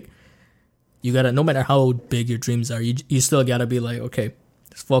gotta take, you gotta, no matter how big your dreams are, you still gotta be like, okay,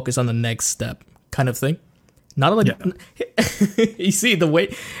 just focus on the next step, kind of thing. Not like, you see the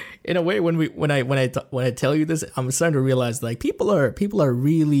way, in a way, when I tell you this, I'm starting to realize like people are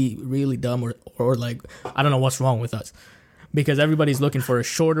really really dumb, or like I don't know what's wrong with us, because everybody's looking for a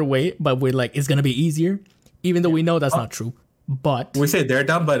shorter way, but we're like it's gonna be easier, even though we know that's not true. But we say they're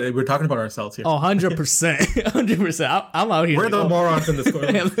dumb, but we're talking about ourselves here. 100%, 100%. I'm out here. We're like, the morons in this world.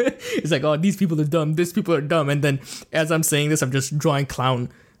 It's like, oh, these people are dumb. These people are dumb. And then as I'm saying this, I'm just drawing clown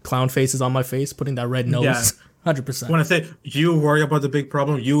faces on my face, putting that red nose. Yeah. 100%. When I say you worry about the big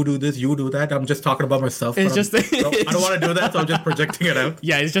problem, you do this, you do that, I'm just talking about myself. It's just I don't want to do that, so I'm just projecting it out.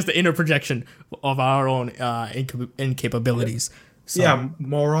 Yeah, it's just the inner projection of our own incapabilities. So, yeah,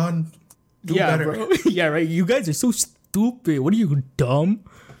 moron. Do better. Bro. Yeah, right. You guys are so stupid. What are you, dumb?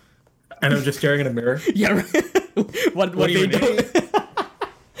 And I'm just staring in a mirror. Yeah, right.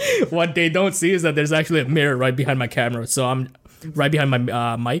 What they don't see is that there's actually a mirror right behind my camera. So I'm right behind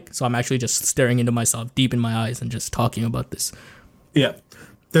my mic. So I'm actually just staring into myself deep in my eyes and just talking about this. Yeah.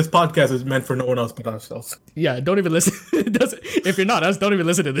 This podcast is meant for no one else but ourselves. Yeah, don't even listen. If you're not us, don't even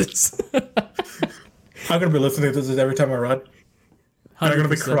listen to this. I'm going to be listening to this every time I run. I'm going to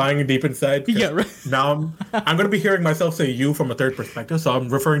be crying deep inside. Yeah, right. Now I'm going to be hearing myself say you from a third perspective, so I'm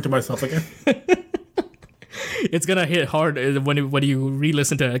referring to myself again. It's going to hit hard when you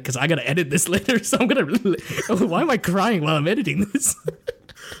re-listen to it, because I got to edit this later, so I'm going to... Why am I crying while I'm editing this?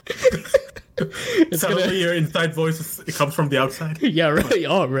 Suddenly your inside voice, it comes from the outside. Yeah, right.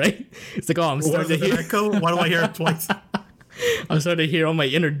 Oh, right. It's like, oh, I'm starting to hear... Echo? Why do I hear it twice? I'm starting to hear all my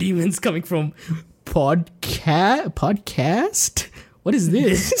inner demons coming from podcast? What is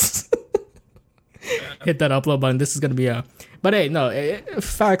this? Hit that upload button. This is going to be a... But hey, no,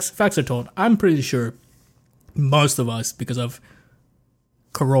 facts are told. I'm pretty sure most of us, because of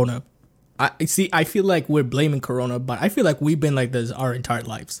Corona... I feel like we're blaming Corona, but I feel like we've been like this our entire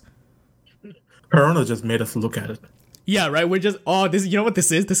lives. Corona just made us look at it. Yeah, right? We're just... Oh, this. You know what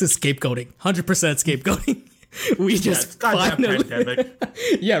this is? This is scapegoating. 100% scapegoating. We just finally... pandemic.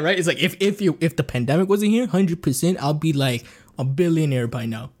 Yeah, right? It's like, if the pandemic wasn't here, 100%, I'll be like... a billionaire by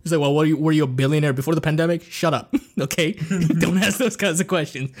now. It's like, well, were you a billionaire before the pandemic? Shut up. Okay? Don't ask those kinds of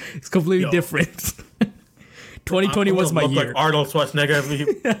questions. It's completely different. 2020 was my year. Like Arnold Schwarzenegger if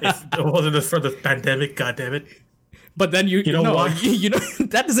it wasn't just for the pandemic, goddammit. But then you know what?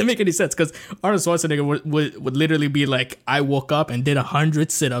 That doesn't make any sense, because Arnold Schwarzenegger would literally be like, I woke up and did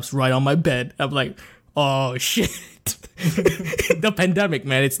 100 sit-ups right on my bed. I'm like, oh shit. The pandemic,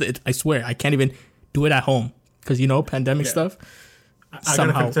 man. I swear, I can't even do it at home. Because, pandemic stuff. I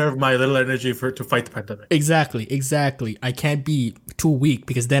gotta conserve my little energy to fight the pandemic. Exactly. I can't be too weak,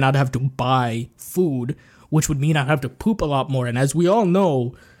 because then I'd have to buy food, which would mean I'd have to poop a lot more. And as we all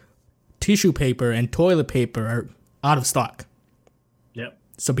know, tissue paper and toilet paper are out of stock. Yep.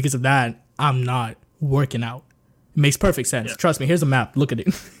 So because of that, I'm not working out. It makes perfect sense. Yep. Trust me. Here's a map. Look at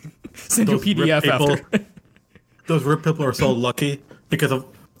it. Send you a PDF after. Those rip people are so lucky because of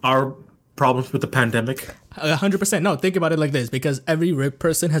our problems with the pandemic. 100%. No, think about it like this, because every rip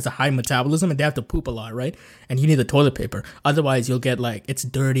person has a high metabolism and they have to poop a lot, right? And you need the toilet paper. Otherwise, you'll get like, it's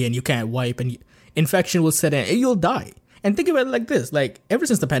dirty and you can't wipe, and infection will set in and you'll die. And think about it like this, like ever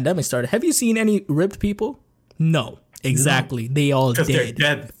since the pandemic started, have you seen any ripped people? No. Exactly. No. They all dead.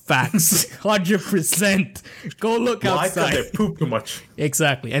 Dead. Facts. 100%. Go look outside. Why? Because they poop too much.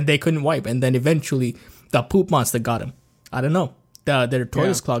 Exactly. And they couldn't wipe. And then eventually the poop monster got them. I don't know. Their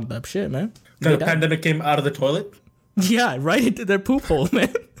toilets clogged up. Shit, man. So the pandemic came out of the toilet? Yeah, right into their poop hole,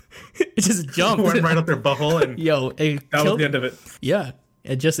 man. It just jumped. Went right up their butthole, and that was the end of it. Yeah.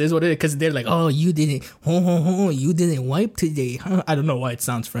 It just is what it is, because they're like, oh, you didn't wipe today. Huh? I don't know why it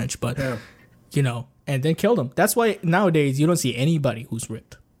sounds French, but, and then killed them. That's why nowadays you don't see anybody who's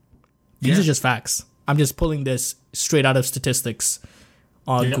ripped. These are just facts. I'm just pulling this straight out of statistics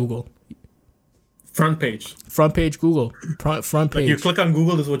on Google. Front page Google. Front page. Like you click on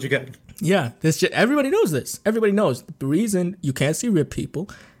Google, this is what you get. Yeah, everybody knows this. Everybody knows the reason you can't see ripped people,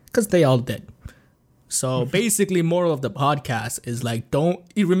 because they all dead. So basically, moral of the podcast is like,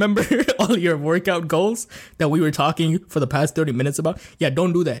 you remember all your workout goals that we were talking for the past 30 minutes about? Yeah,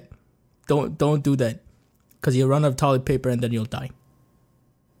 don't do that. Don't do that, because you'll run out of toilet paper and then you'll die.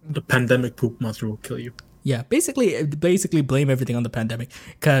 The pandemic poop monster will kill you. Yeah, basically blame everything on the pandemic,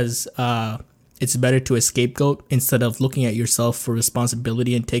 because it's better to scapegoat instead of looking at yourself for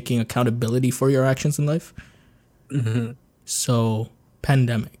responsibility and taking accountability for your actions in life. Mm-hmm. So,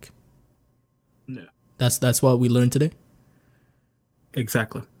 pandemic. Yeah. That's what we learned today.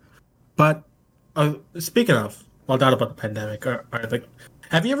 Exactly. But speaking of, not about the pandemic,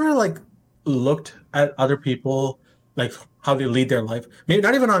 have you ever looked at other people, like how they lead their life? Maybe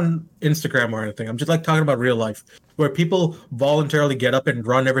not even on Instagram or anything. I'm just talking about real life, where people voluntarily get up and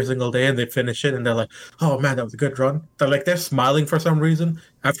run every single day and they finish it and they're like, "Oh man, that was a good run." They're smiling for some reason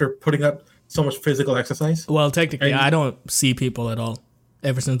after putting up so much physical exercise. Well, technically, I And don't see people at all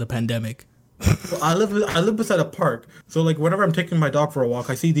ever since the pandemic. well, I live beside a park, so like whenever I'm taking my dog for a walk,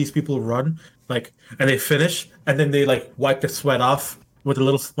 I see these people run like, and they finish, and then they like wipe the sweat off with a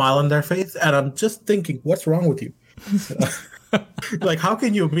little smile on their face, and I'm just thinking, what's wrong with you? Like, how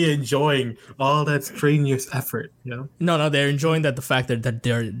can you be enjoying all that strenuous effort? You know? No, they're enjoying the fact that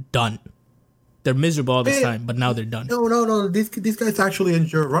they're done. They're miserable all this time, but now they're done. No. These guys actually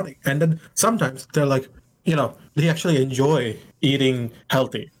enjoy running, and then sometimes they're like, they actually enjoy eating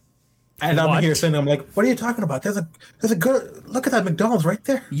healthy. And I'm What? here saying, I'm like, what are you talking about? There's a good look at that McDonald's right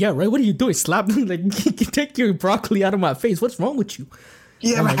there. Yeah, right. What are you doing? Slap like take your broccoli out of my face. What's wrong with you?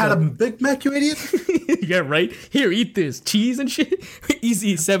 You ever my had a God. Big Mac, you idiot? Yeah, right. Here, eat this cheese and shit.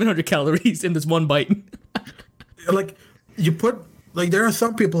 Easy 700 calories in this one bite. Like you put like there are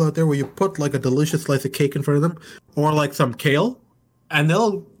some people out there where you put like a delicious slice of cake in front of them, or like some kale, and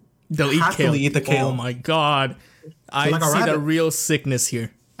they'll They'll eat kale. happily eat the kale. Oh my god, I Like a see the rabbit. real sickness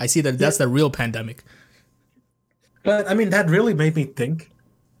here. I see that's the real pandemic. But I mean, that really made me think,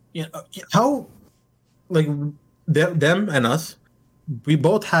 how like them and us, we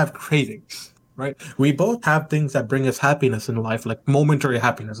both have cravings, right? We both have things that bring us happiness in life, like momentary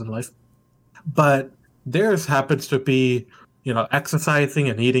happiness in life. But theirs happens to be, exercising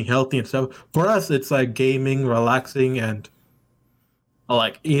and eating healthy and stuff. For us, it's like gaming, relaxing, and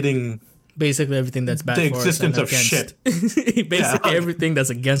like eating Basically everything that's bad the for existence us of shit. Basically everything that's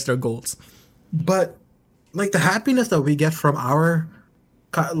against our goals. But like the happiness that we get from our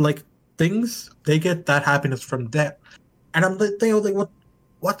like things, they get that happiness from them. And I'm thinking like,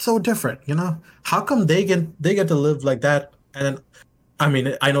 what's so different? How come they get to live like that? And then, I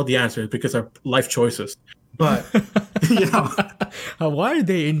mean, I know the answer is because of life choices. But Why are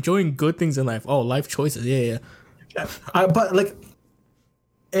they enjoying good things in life? Oh, life choices. Yeah. but like,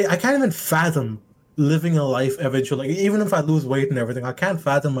 I can't even fathom living a life eventually. Like, even if I lose weight and everything, I can't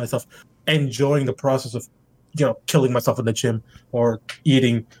fathom myself enjoying the process of, killing myself in the gym or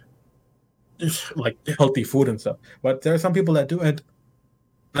eating like healthy food and stuff. But there are some people that do, and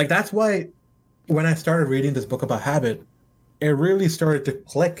like that's why when I started reading this book about habit, it really started to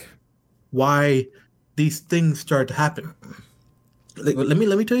click why these things started to happen. Like, let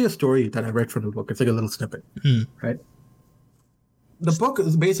me tell you a story that I read from the book. It's like a little snippet, right? The book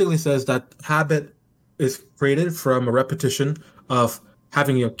basically says that habit is created from a repetition of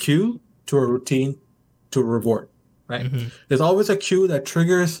having a cue to a routine to a reward, right? Mm-hmm. There's always a cue that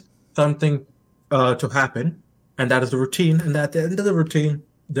triggers something to happen, and that is the routine. And at the end of the routine,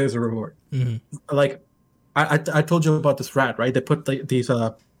 there's a reward. Mm-hmm. Like I told you about this rat, right? They put these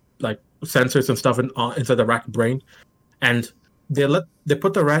like sensors and stuff inside the rat brain, and they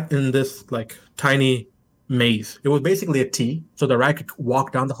put the rat in this like tiny maze. It was basically a T, so the rat could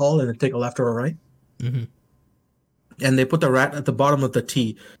walk down the hall and then take a left or a right. Mm-hmm. And they put the rat at the bottom of the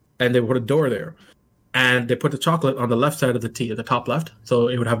T, and they put a door there. And they put the chocolate on the left side of the T, at the top left, so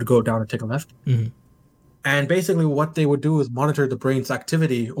it would have to go down and take a left. Mm-hmm. And basically, what they would do is monitor the brain's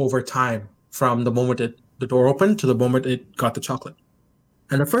activity over time from the moment the door opened to the moment it got the chocolate.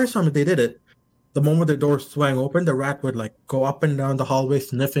 And the first time that they did it, the moment the door swung open, the rat would like go up and down the hallway,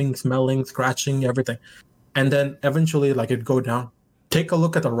 sniffing, smelling, scratching, everything. And then eventually, like, it'd go down, take a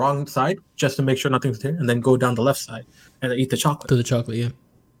look at the wrong side just to make sure nothing's there, and then go down the left side and eat the chocolate. To the chocolate, yeah.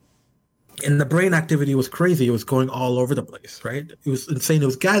 And the brain activity was crazy. It was going all over the place, right? It was insane. It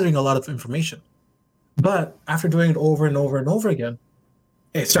was gathering a lot of information. But after doing it over and over and over again,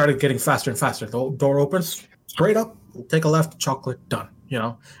 it started getting faster and faster. The door opens, straight up, take a left, chocolate, done.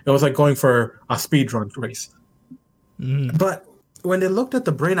 It was like going for a speed run race. But when they looked at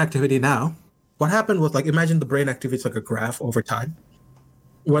the brain activity now, what happened was, like, imagine the brain activity is like a graph over time.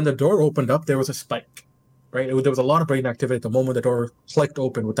 When the door opened up, there was a spike, right? There was a lot of brain activity at the moment the door clicked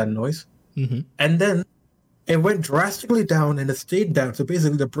open with that noise. Mm-hmm. And then it went drastically down and it stayed down. So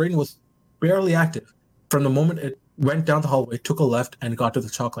basically the brain was barely active from the moment it went down the hallway, took a left, and got to the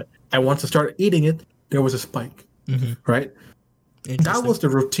chocolate. And once it started eating it, there was a spike, right? That was the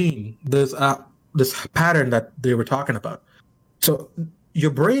routine. There's this pattern that they were talking about. So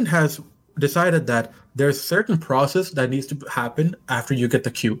your brain has decided that there's a certain process that needs to happen after you get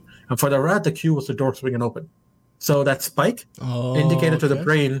the cue. And for the rat, the cue was the door swinging open. So that spike indicated to the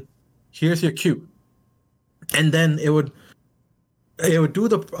brain, here's your cue. And then it would do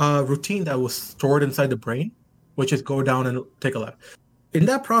the routine that was stored inside the brain, which is go down and take a left. in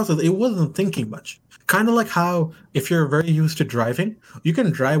that process, it wasn't thinking much. Kind of like how if you're very used to driving, you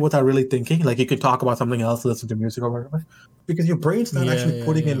can drive without really thinking. Like you could talk about something else, listen to music or whatever, because your brain's not Yeah, actually yeah,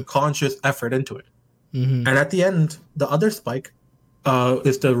 putting yeah. in conscious effort into it. Mm-hmm. And at the end, the other spike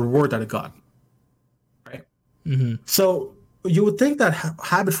is the reward that it got, right? Mm-hmm. So you would think that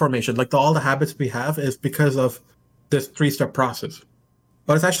habit formation, like all the habits we have, is because of this three-step process,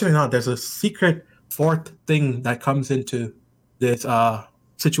 but it's actually not. There's a secret fourth thing that comes into this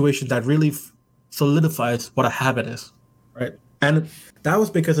situation that really solidifies what a habit is, right? And that was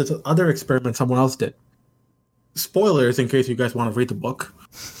because it's another experiment someone else did. Spoilers in case you guys want to read the book,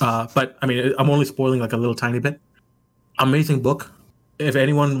 but I mean, I'm only spoiling like a little tiny bit. Amazing book. If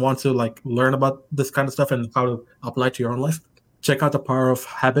anyone wants to like learn about this kind of stuff and how to apply it to your own life, check out The Power of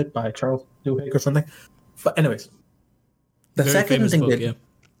Habit by Charles Duhigg or something. But anyways, the Very second famous thing book, they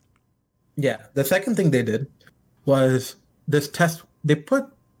yeah. the second thing they did was this test. They put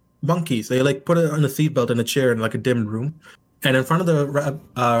monkeys. They like put it on a seatbelt in a chair in like a dim room, and in front of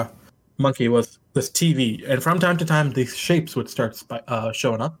the monkey was this TV. And from time to time, these shapes would start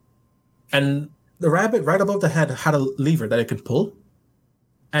showing up. And the rabbit right above the head had a lever that it could pull,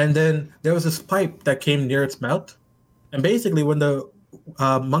 and then there was this pipe that came near its mouth. And basically, when the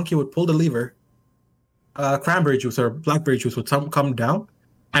monkey would pull the lever, cranberry juice or blackberry juice would come down,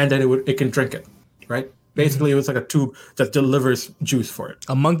 and then it can drink it. Right? Basically, it was like a tube that delivers juice for it.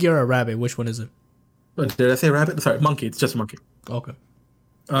 A monkey or a rabbit? Which one is it? Did I say rabbit? Sorry, monkey. It's just a monkey. Okay.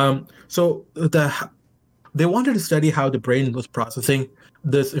 So they wanted to study how the brain was processing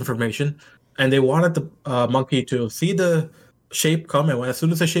this information, and they wanted the monkey to see the shape come, and as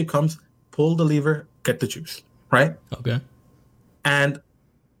soon as the shape comes, pull the lever, get the juice, right? Okay. And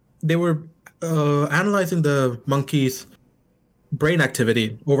they were analyzing the monkey's brain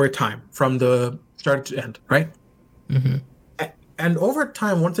activity over time, from the start to end, right? Mm-hmm. And over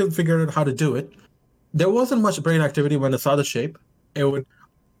time, once they figured out how to do it, there wasn't much brain activity when it saw the shape. It would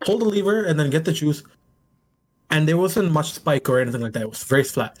pull the lever and then get the juice, and there wasn't much spike or anything like that. It was very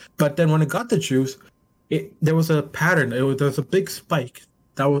flat. But then when it got the juice, there was a pattern. There was a big spike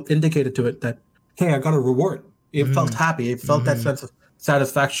that indicated to it that, hey, I got a reward. It felt happy. It felt that sense of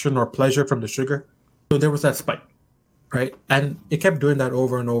satisfaction or pleasure from the sugar. So there was that spike, right? And it kept doing that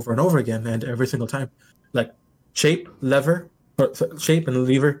over and over and over again, and every single time. Like shape, shape and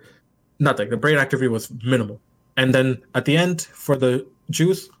lever, nothing. The brain activity was minimal. And then at the end, for the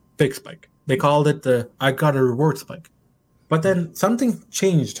juice, big spike. They called it the I got a reward spike. But then something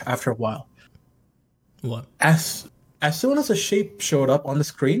changed after a while. What? As soon as a shape showed up on the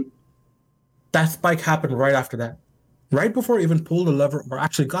screen, that spike happened right after that. Right before I even pulled the lever or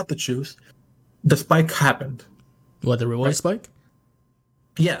actually got the juice, the spike happened. What, the reward spike?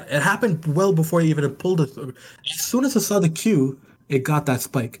 Yeah, it happened well before I even pulled it. As soon as I saw the cue, it got that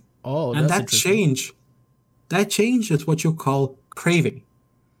spike. Oh, and that's that change is what you call craving.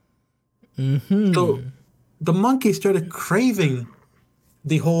 Mm-hmm. So the monkey started craving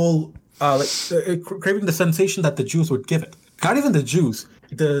the whole, craving the sensation that the juice would give it. Not even the juice,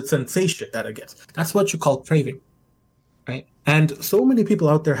 the sensation that it gets. That's what you call craving, right? And so many people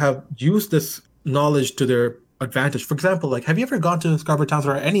out there have used this knowledge to their advantage. For example, like, have you ever gone to Scarborough Towns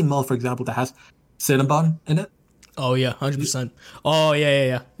or any mall, for example, that has Cinnabon in it? Oh, yeah, 100%. Oh,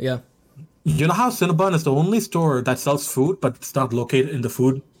 yeah. You know how Cinnabon is the only store that sells food, but it's not located in the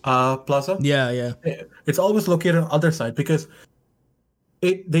food plaza? Yeah. It's always located on the other side because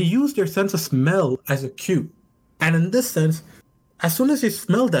they use their sense of smell as a cue. And in this sense, as soon as you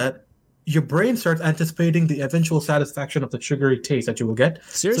smell that, your brain starts anticipating the eventual satisfaction of the sugary taste that you will get.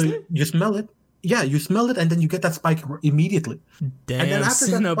 Seriously? So you smell it. Yeah, you smell it, and then you get that spike immediately. Damn, and then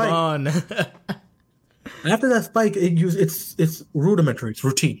Cinnabon. After that spike, it's rudimentary, it's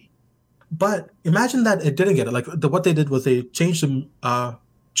routine. But imagine that it didn't get it. Like what they did was they changed the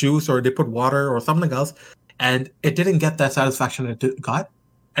juice, or they put water or something else, and it didn't get that satisfaction it got,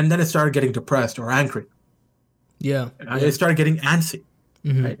 and then it started getting depressed or angry. Yeah. It started getting antsy.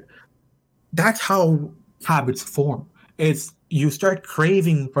 Mm-hmm. Right? That's how habits form. It's you start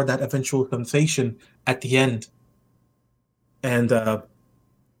craving for that eventual sensation at the end, and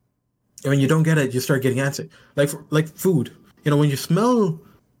when you don't get it, you start getting antsy. Like food. When you smell.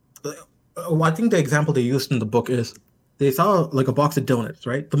 I think the example they used in the book is they saw like a box of donuts,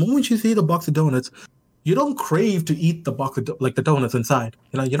 right? The moment you see the box of donuts, you don't crave to eat the box of the donuts inside.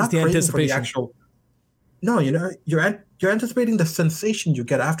 You're not craving for the actual. No, you're anticipating the sensation you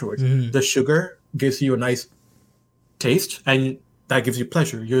get afterwards. Mm-hmm. The sugar gives you a nice taste, and that gives you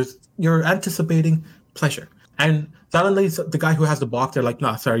pleasure. You're anticipating pleasure, and suddenly the guy who has the box, they're like,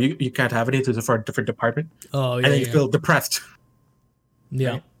 "No, sorry, you can't have any. This is for a different department." Oh, yeah. And then you feel depressed. Yeah.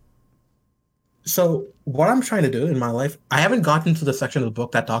 Right? So what I'm trying to do in my life, I haven't gotten to the section of the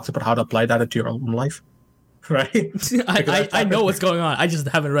book that talks about how to apply that into your own life, right? I know what's going on. I just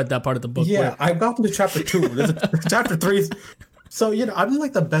haven't read that part of the book. Yeah, I've gotten to chapter 2. Chapter 3. So, I'm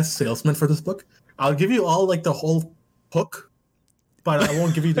like the best salesman for this book. I'll give you all like the whole hook, but I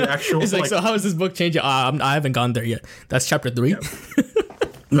won't give you the actual. It's like, so how is this book changing? I haven't gone there yet. That's chapter 3. Yeah.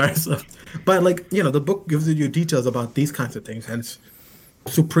 Nice. But like, the book gives you details about these kinds of things, and it's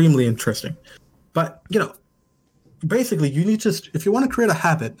supremely interesting. But, basically you need to, if you want to create a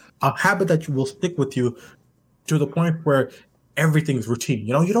habit that will stick with you to the point where everything's routine.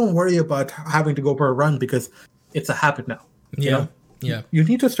 You don't worry about having to go for a run because it's a habit now. Yeah. You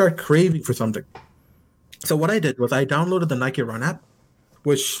need to start craving for something. So what I did was I downloaded the Nike Run app,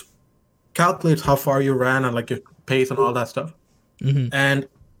 which calculates how far you ran and like your pace and all that stuff. Mm-hmm. And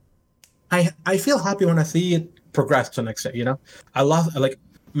I feel happy when I see it progress the next day. I lost the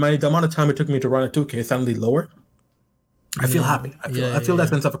amount of time it took me to run a 2K is suddenly lower. I feel happy. I feel that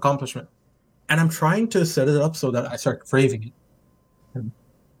sense of accomplishment. And I'm trying to set it up so that I start craving it.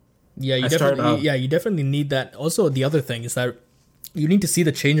 Yeah, you definitely need that. Also, the other thing is that you need to see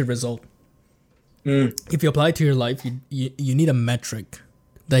the change in result. If you apply it to your life, you need a metric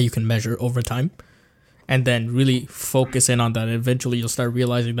that you can measure over time, and then really focus in on that. Eventually, you'll start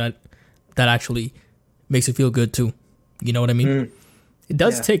realizing that actually makes you feel good too. You know what I mean? It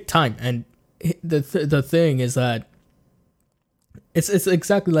does take time, and the thing is that it's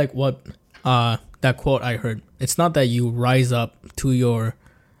exactly like what that quote I heard. It's not that you rise up to your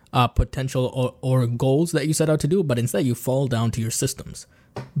potential or goals that you set out to do, but instead you fall down to your systems,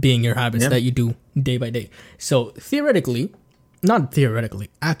 being your habits that you do day by day. So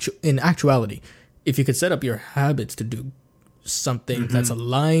in actuality, if you could set up your habits to do something that's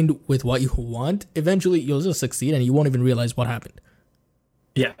aligned with what you want, eventually you'll just succeed and you won't even realize what happened.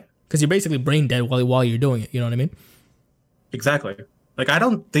 Yeah. Because you're basically brain dead while you're doing it. You know what I mean? Exactly. Like, I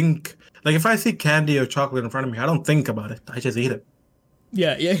don't think, like, if I see candy or chocolate in front of me, I don't think about it. I just eat it.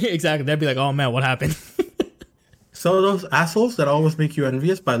 Yeah, exactly. They'd be like, oh man, what happened? So those assholes that always make you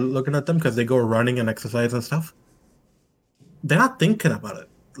envious by looking at them because they go running and exercise and stuff, they're not thinking about it.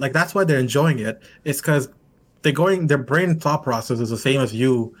 Like, that's why they're enjoying it. It's because their brain thought process is the same as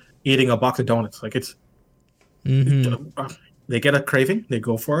you eating a box of donuts. Like, it's, they get a craving, they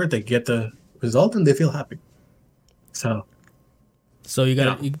go for it, they get the result, and they feel happy. So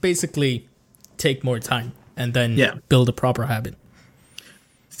you basically take more time and then build a proper habit.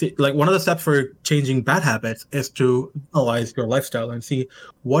 See, like, one of the steps for changing bad habits is to analyze your lifestyle and see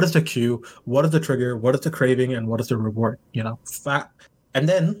what is the cue, what is the trigger, what is the craving, and what is the reward. And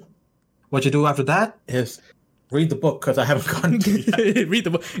then what you do after that is read the book, because I haven't gone to it yet. Read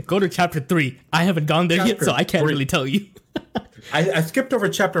the book. Go to chapter 3. I haven't gone there yet, so I can't really tell you. I skipped over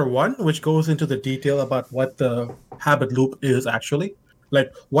chapter 1, which goes into the detail about what the habit loop is actually.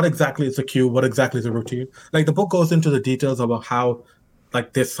 Like, what exactly is the cue? What exactly is the routine? Like, the book goes into the details about how,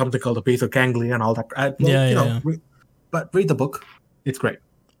 like, there's something called the basal ganglia and all that. But read the book. It's great.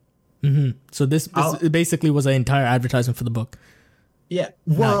 Mm-hmm. So this basically was an entire advertisement for the book. Yeah.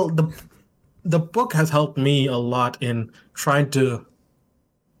 Well, the book has helped me a lot in trying to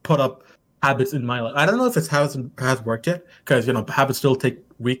put up habits in my life. I don't know if it has worked yet, because habits still take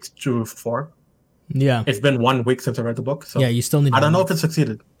weeks to form. Yeah, it's been 1 week since I read the book, so you still need. I don't know if it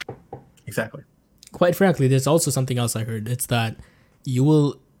succeeded. Exactly. Quite frankly, there's also something else I heard. It's that you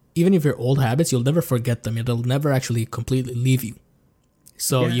will, even if your old habits, you'll never forget them. It'll never actually completely leave you.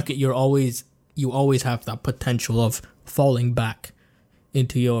 So you always have that potential of falling back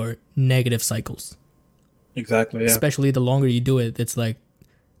into your negative cycles. Exactly. Yeah. Especially the longer you do it, it's like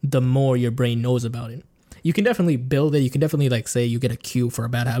the more your brain knows about it. You can definitely build it. You can definitely, like, say you get a cue for a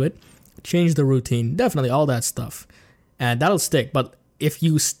bad habit, change the routine, definitely all that stuff, and that'll stick. But if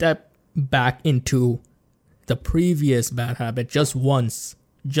you step back into the previous bad habit just once,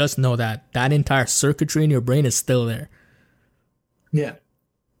 just know that entire circuitry in your brain is still there. Yeah.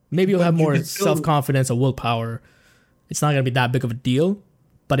 Maybe you'll have more self-confidence or willpower. It's not going to be that big of a deal,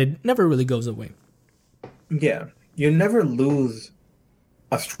 but it never really goes away. Yeah. You never lose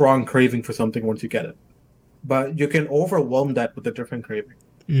a strong craving for something once you get it. But you can overwhelm that with a different craving.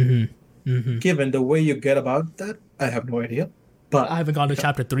 Given the way you get about that, I have no idea. But I haven't gone to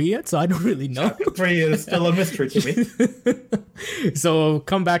chapter 3 yet, so I don't really know. Chapter 3 is still a mystery to me. So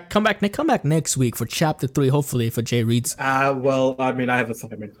come back next week for chapter 3. Hopefully, if Jay reads. Well, I mean, I have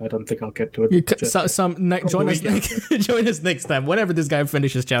assignments. I don't think I'll get to it. Join us next time, whenever this guy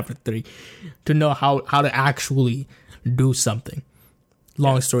finishes chapter 3, to know how to actually do something.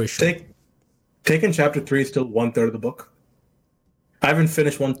 Long story short, taking chapter 3 is still 1/3 of the book. I haven't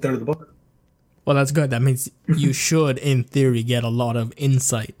finished 1/3 of the book. Well, that's good. That means you should, in theory, get a lot of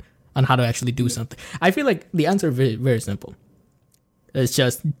insight on how to actually do something. I feel like the answer is very, very simple. It's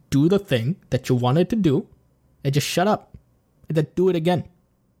just do the thing that you wanted to do and just shut up and then do it again.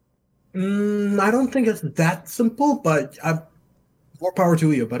 I don't think it's that simple, but more power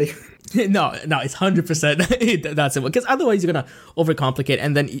to you, buddy. No, it's 100% that simple. Because otherwise you're going to overcomplicate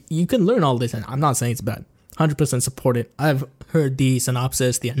and then you can learn all this. And I'm not saying it's bad. 100% support it. I've heard the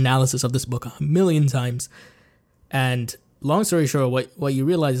synopsis, the analysis of this book a million times. And long story short, what you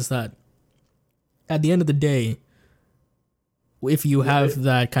realize is that at the end of the day, if you have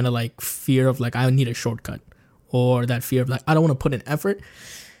that kind of like fear of like, I need a shortcut, or that fear of like, I don't want to put in effort,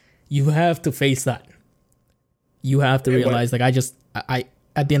 you have to face that. You have to realize like, I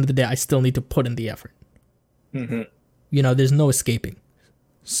at the end of the day, I still need to put in the effort. Mm-hmm. You know, there's no escaping.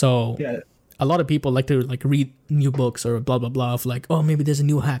 So a lot of people like to like read new books or blah, blah, blah of like, oh, maybe there's a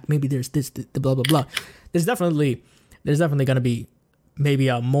new hack. Maybe there's this, the blah, blah, blah. There's definitely going to be maybe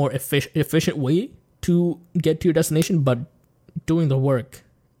a more efficient way to get to your destination, but doing the work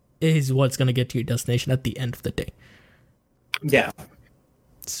is what's going to get to your destination at the end of the day. Yeah.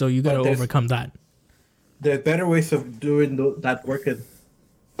 So you got to overcome that. There are better ways of doing that work and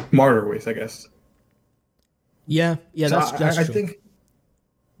smarter ways, I guess. Yeah, so that's true. I think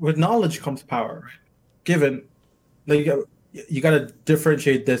with knowledge comes power. Given, like, you got to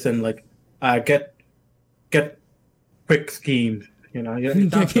differentiate this and like get quick schemes. You know,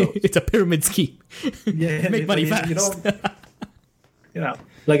 it's a pyramid scheme. Yeah, make money fast. You know,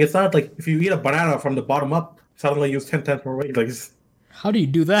 like it's not like if you eat a banana from the bottom up, suddenly you use 10 times more weight. Like, how do you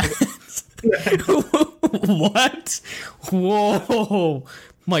do that? What? Whoa!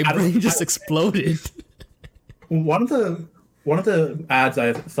 My brain just exploded. One of the ads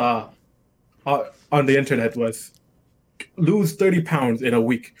I saw on the internet was lose 30 pounds in a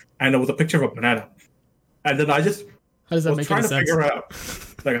week, and it was a picture of a banana. And then I just was trying to figure out,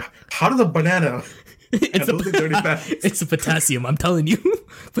 like, how does a banana losing 30 pounds? It's the potassium, I'm telling you.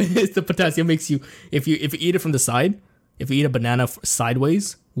 But it's the potassium makes you, if you eat it from the side, if you eat a banana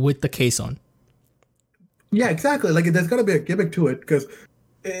sideways with the case on. Yeah, exactly. Like, there's got to be a gimmick to it, because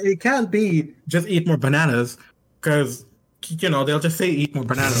it can't be just eat more bananas, because, you know, they'll just say eat more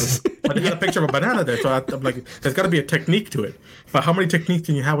bananas. But they had a picture of a banana there, so I'm like, there's got to be a technique to it. But how many techniques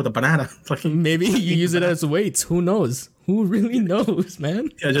can you have with a banana? Like, maybe you use it as weights. Who knows? Who really knows, man?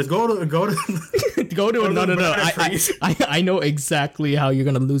 Yeah, just go to go to no. I know exactly how you're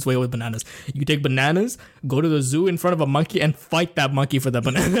gonna lose weight with bananas. You take bananas, go to the zoo in front of a monkey, and fight that monkey for that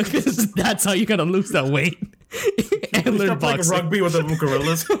banana, because that's how you're gonna lose that weight. And learn boxing. Like rugby with the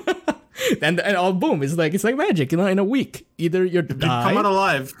gorillas. and all boom, it's like magic. You know, in a week, either you come out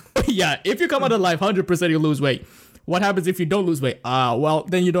alive. Yeah, if you come out alive, 100% you lose weight. What happens if you don't lose weight? Well,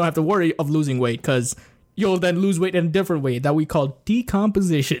 then you don't have to worry of losing weight, because you'll then lose weight in a different way that we call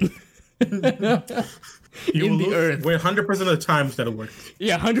decomposition. In the earth. Where 100% of the time it's gonna work.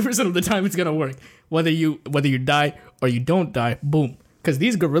 Yeah, 100% of the time it's gonna work. Whether you die or you don't die, boom. Because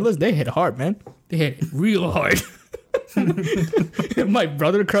these gorillas, they hit hard, man. They hit real hard. My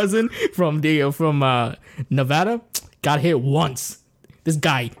brother cousin from Nevada got hit once. This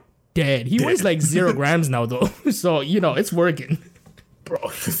guy dead. He weighs like 0 grams now though, so you know it's working. Bro,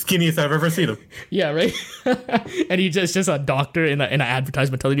 the skinniest I've ever seen him. Yeah, right. And he just a doctor in an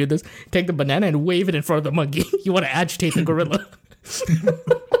advertisement telling you this. Take the banana and wave it in front of the monkey. You want to agitate the gorilla.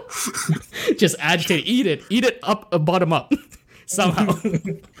 Just agitate. Eat it up, bottom up. Somehow.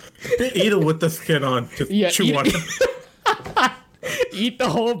 Eat it with the skin on. Just chew on it. Eat the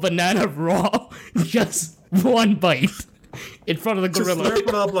whole banana raw. Just one bite. In front of the gorilla. Just slurp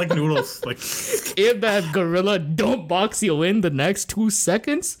it up like noodles. Like, if that gorilla don't box you in the next 2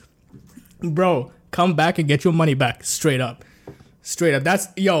 seconds, bro, come back and get your money back. Straight up. That's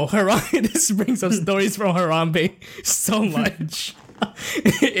Harambe. This brings up stories from Harambe so much.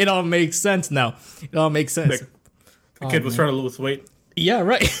 It all makes sense now. It all makes sense. The kid was trying to lose weight. Yeah,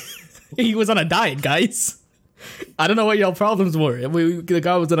 right. He was on a diet, guys. I don't know what y'all problems were. The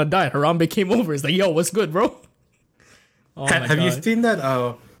guy was on a diet. Harambe came over. He's like, yo, what's good, bro? Oh have you seen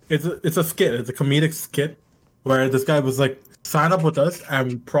that? It's a skit. It's a comedic skit where this guy was like, sign up with us and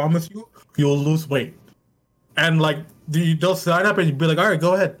we promise you'll lose weight. And like, they'll sign up and you'll be like, all right,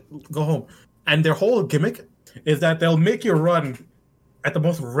 go ahead, go home. And their whole gimmick is that they'll make you run at the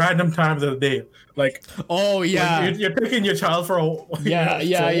most random times of the day. Like, oh yeah, like you're taking your child for a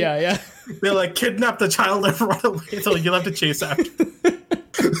yeah. They like kidnap the child and run away, so you'll have to chase after.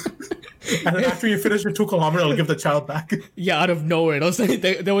 And then after you finish your 2 kilometers, I'll give the child back. Yeah, out of nowhere.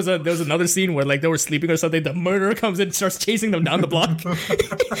 There was another scene where like they were sleeping or something. The murderer comes in and starts chasing them down the block.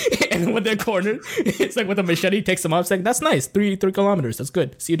 And when they're cornered, it's like with a machete, takes them off. It's like, that's nice. 3 kilometers. That's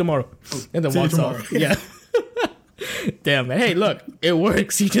good. See you tomorrow. And then walks off. Yeah. Damn, man. Hey, look, it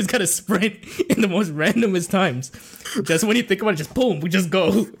works. You just gotta sprint in the most randomest times. Just when you think about it, just boom, we just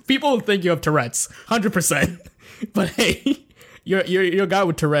go. People think you have Tourette's, 100%. But hey, you're a guy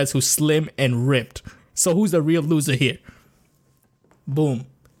with Tourette's who's slim and ripped. So who's the real loser here? Boom.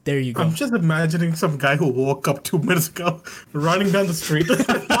 There you go. I'm just imagining some guy who woke up 2 minutes ago, running down the street.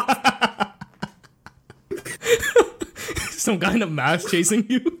 Some guy in a mask chasing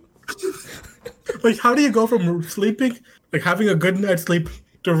you. Like, how do you go from sleeping, like having a good night's sleep,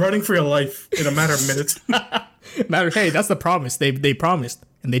 to running for your life in a matter of minutes? Hey, that's the promise. They promised,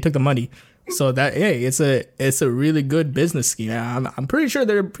 and they took the money. So that, hey, it's a really good business scheme. I'm pretty sure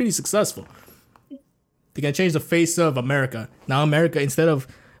they're pretty successful. They're gonna change the face of America. Now America, instead of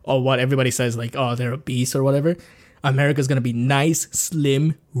what everybody says, like, oh, they're obese or whatever, America's gonna be nice,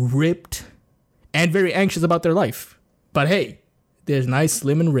 slim, ripped, and very anxious about their life. But hey, they're nice,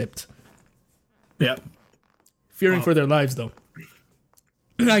 slim, and ripped. Yeah. Fearing for their lives, though.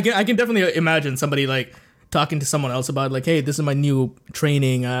 I can definitely imagine somebody like talking to someone else about like, hey, this is my new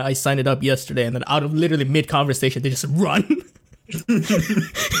training. I signed it up yesterday, and then out of literally mid conversation, they just run.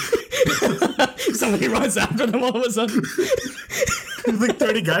 Somebody runs after them all of a sudden. Like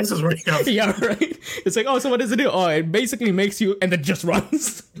 30 guys just running out. Yeah, right. It's like, oh, so what does it do? Oh, it basically makes you, and then just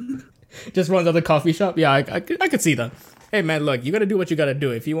runs. Just runs out the coffee shop. Yeah, I could see that. Hey, man, look, you got to do what you got to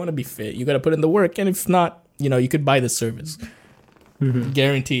do. If you want to be fit, you got to put in the work. And if not, you could buy the service. Mm-hmm.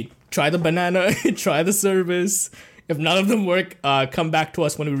 Guaranteed. Try the banana. Try the service. If none of them work, come back to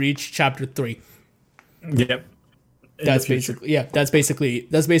us when we reach chapter 3. Yep. That's basically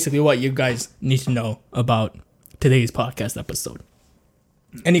what you guys need to know about today's podcast episode.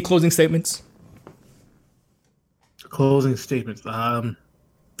 Any closing statements? Closing statements.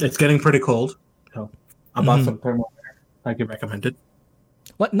 It's getting pretty cold. So I bought some thermal air. I can recommend it.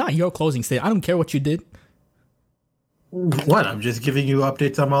 What? Not your closing statement. I don't care what you did. What? I'm just giving you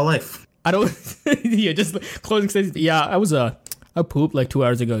updates on my life. I don't. Yeah, just closing statements. Yeah, I pooped like 2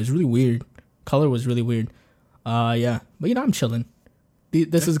 hours ago. It was really weird. Color was really weird. Yeah, but I'm chilling.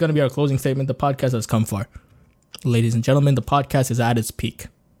 This is gonna be our closing statement. The podcast has come far, ladies and gentlemen. The podcast is at its peak.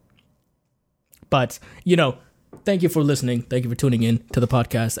 But thank you for listening. Thank you for tuning in to the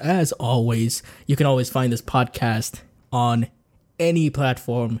podcast. As always, you can always find this podcast on any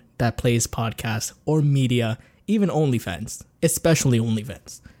platform that plays podcasts or media, even OnlyFans, especially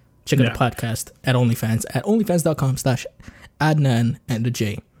OnlyFans. Check out the podcast at OnlyFans at onlyfans.com/Adnan and the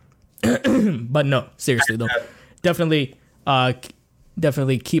J. But no, seriously though, definitely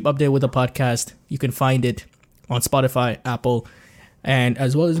keep updated with the podcast. You can find it on Spotify, Apple, and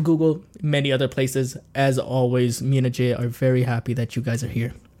as well as Google, many other places. As always, me and Ajay are very happy that you guys are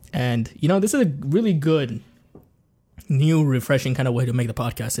here. And, this is a really good, new, refreshing kind of way to make the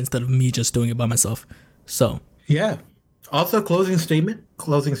podcast instead of me just doing it by myself. So. Yeah. Also, closing statement.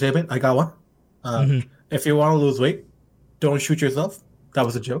 I got one. If you want to lose weight, don't shoot yourself. That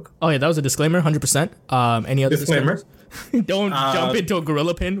was a joke. Oh, yeah, that was a disclaimer, 100%. Any other disclaimers? Don't jump into a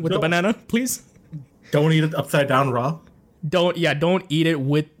gorilla pin with the banana, please. Don't eat it upside down raw. Don't eat it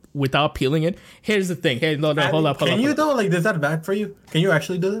without peeling it. Here's the thing. Hey, no, hold up. Can you though? Like, is that bad for you? Can you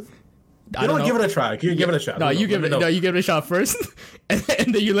actually do it? You don't give it a try. You give it a shot. No, you give it a shot first, and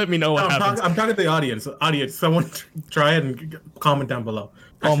then you let me know what happens. I'm talking to the audience. Someone try it and comment down below.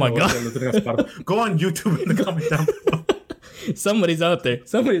 Oh my god! Go on YouTube and comment down below. Somebody's out there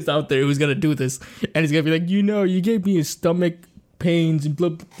who's gonna do this, and he's gonna be like, you gave me a stomach pains and blah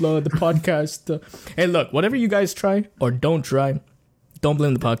blah blah. The podcast. Hey, look, whatever you guys try or don't try, don't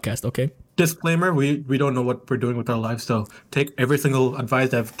blame the podcast. Okay. Disclaimer: we don't know what we're doing with our lives, so take every single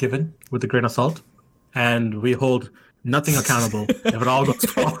advice I've given with a grain of salt, and we hold nothing accountable if it all goes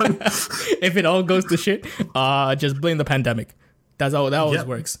wrong. If it all goes to shit, just blame the pandemic. That always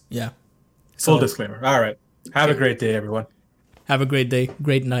works. Yeah. Full disclaimer. All right. Have a great day, everyone. Have a great day,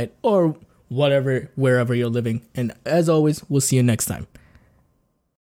 great night, or whatever, wherever you're living. And as always, we'll see you next time.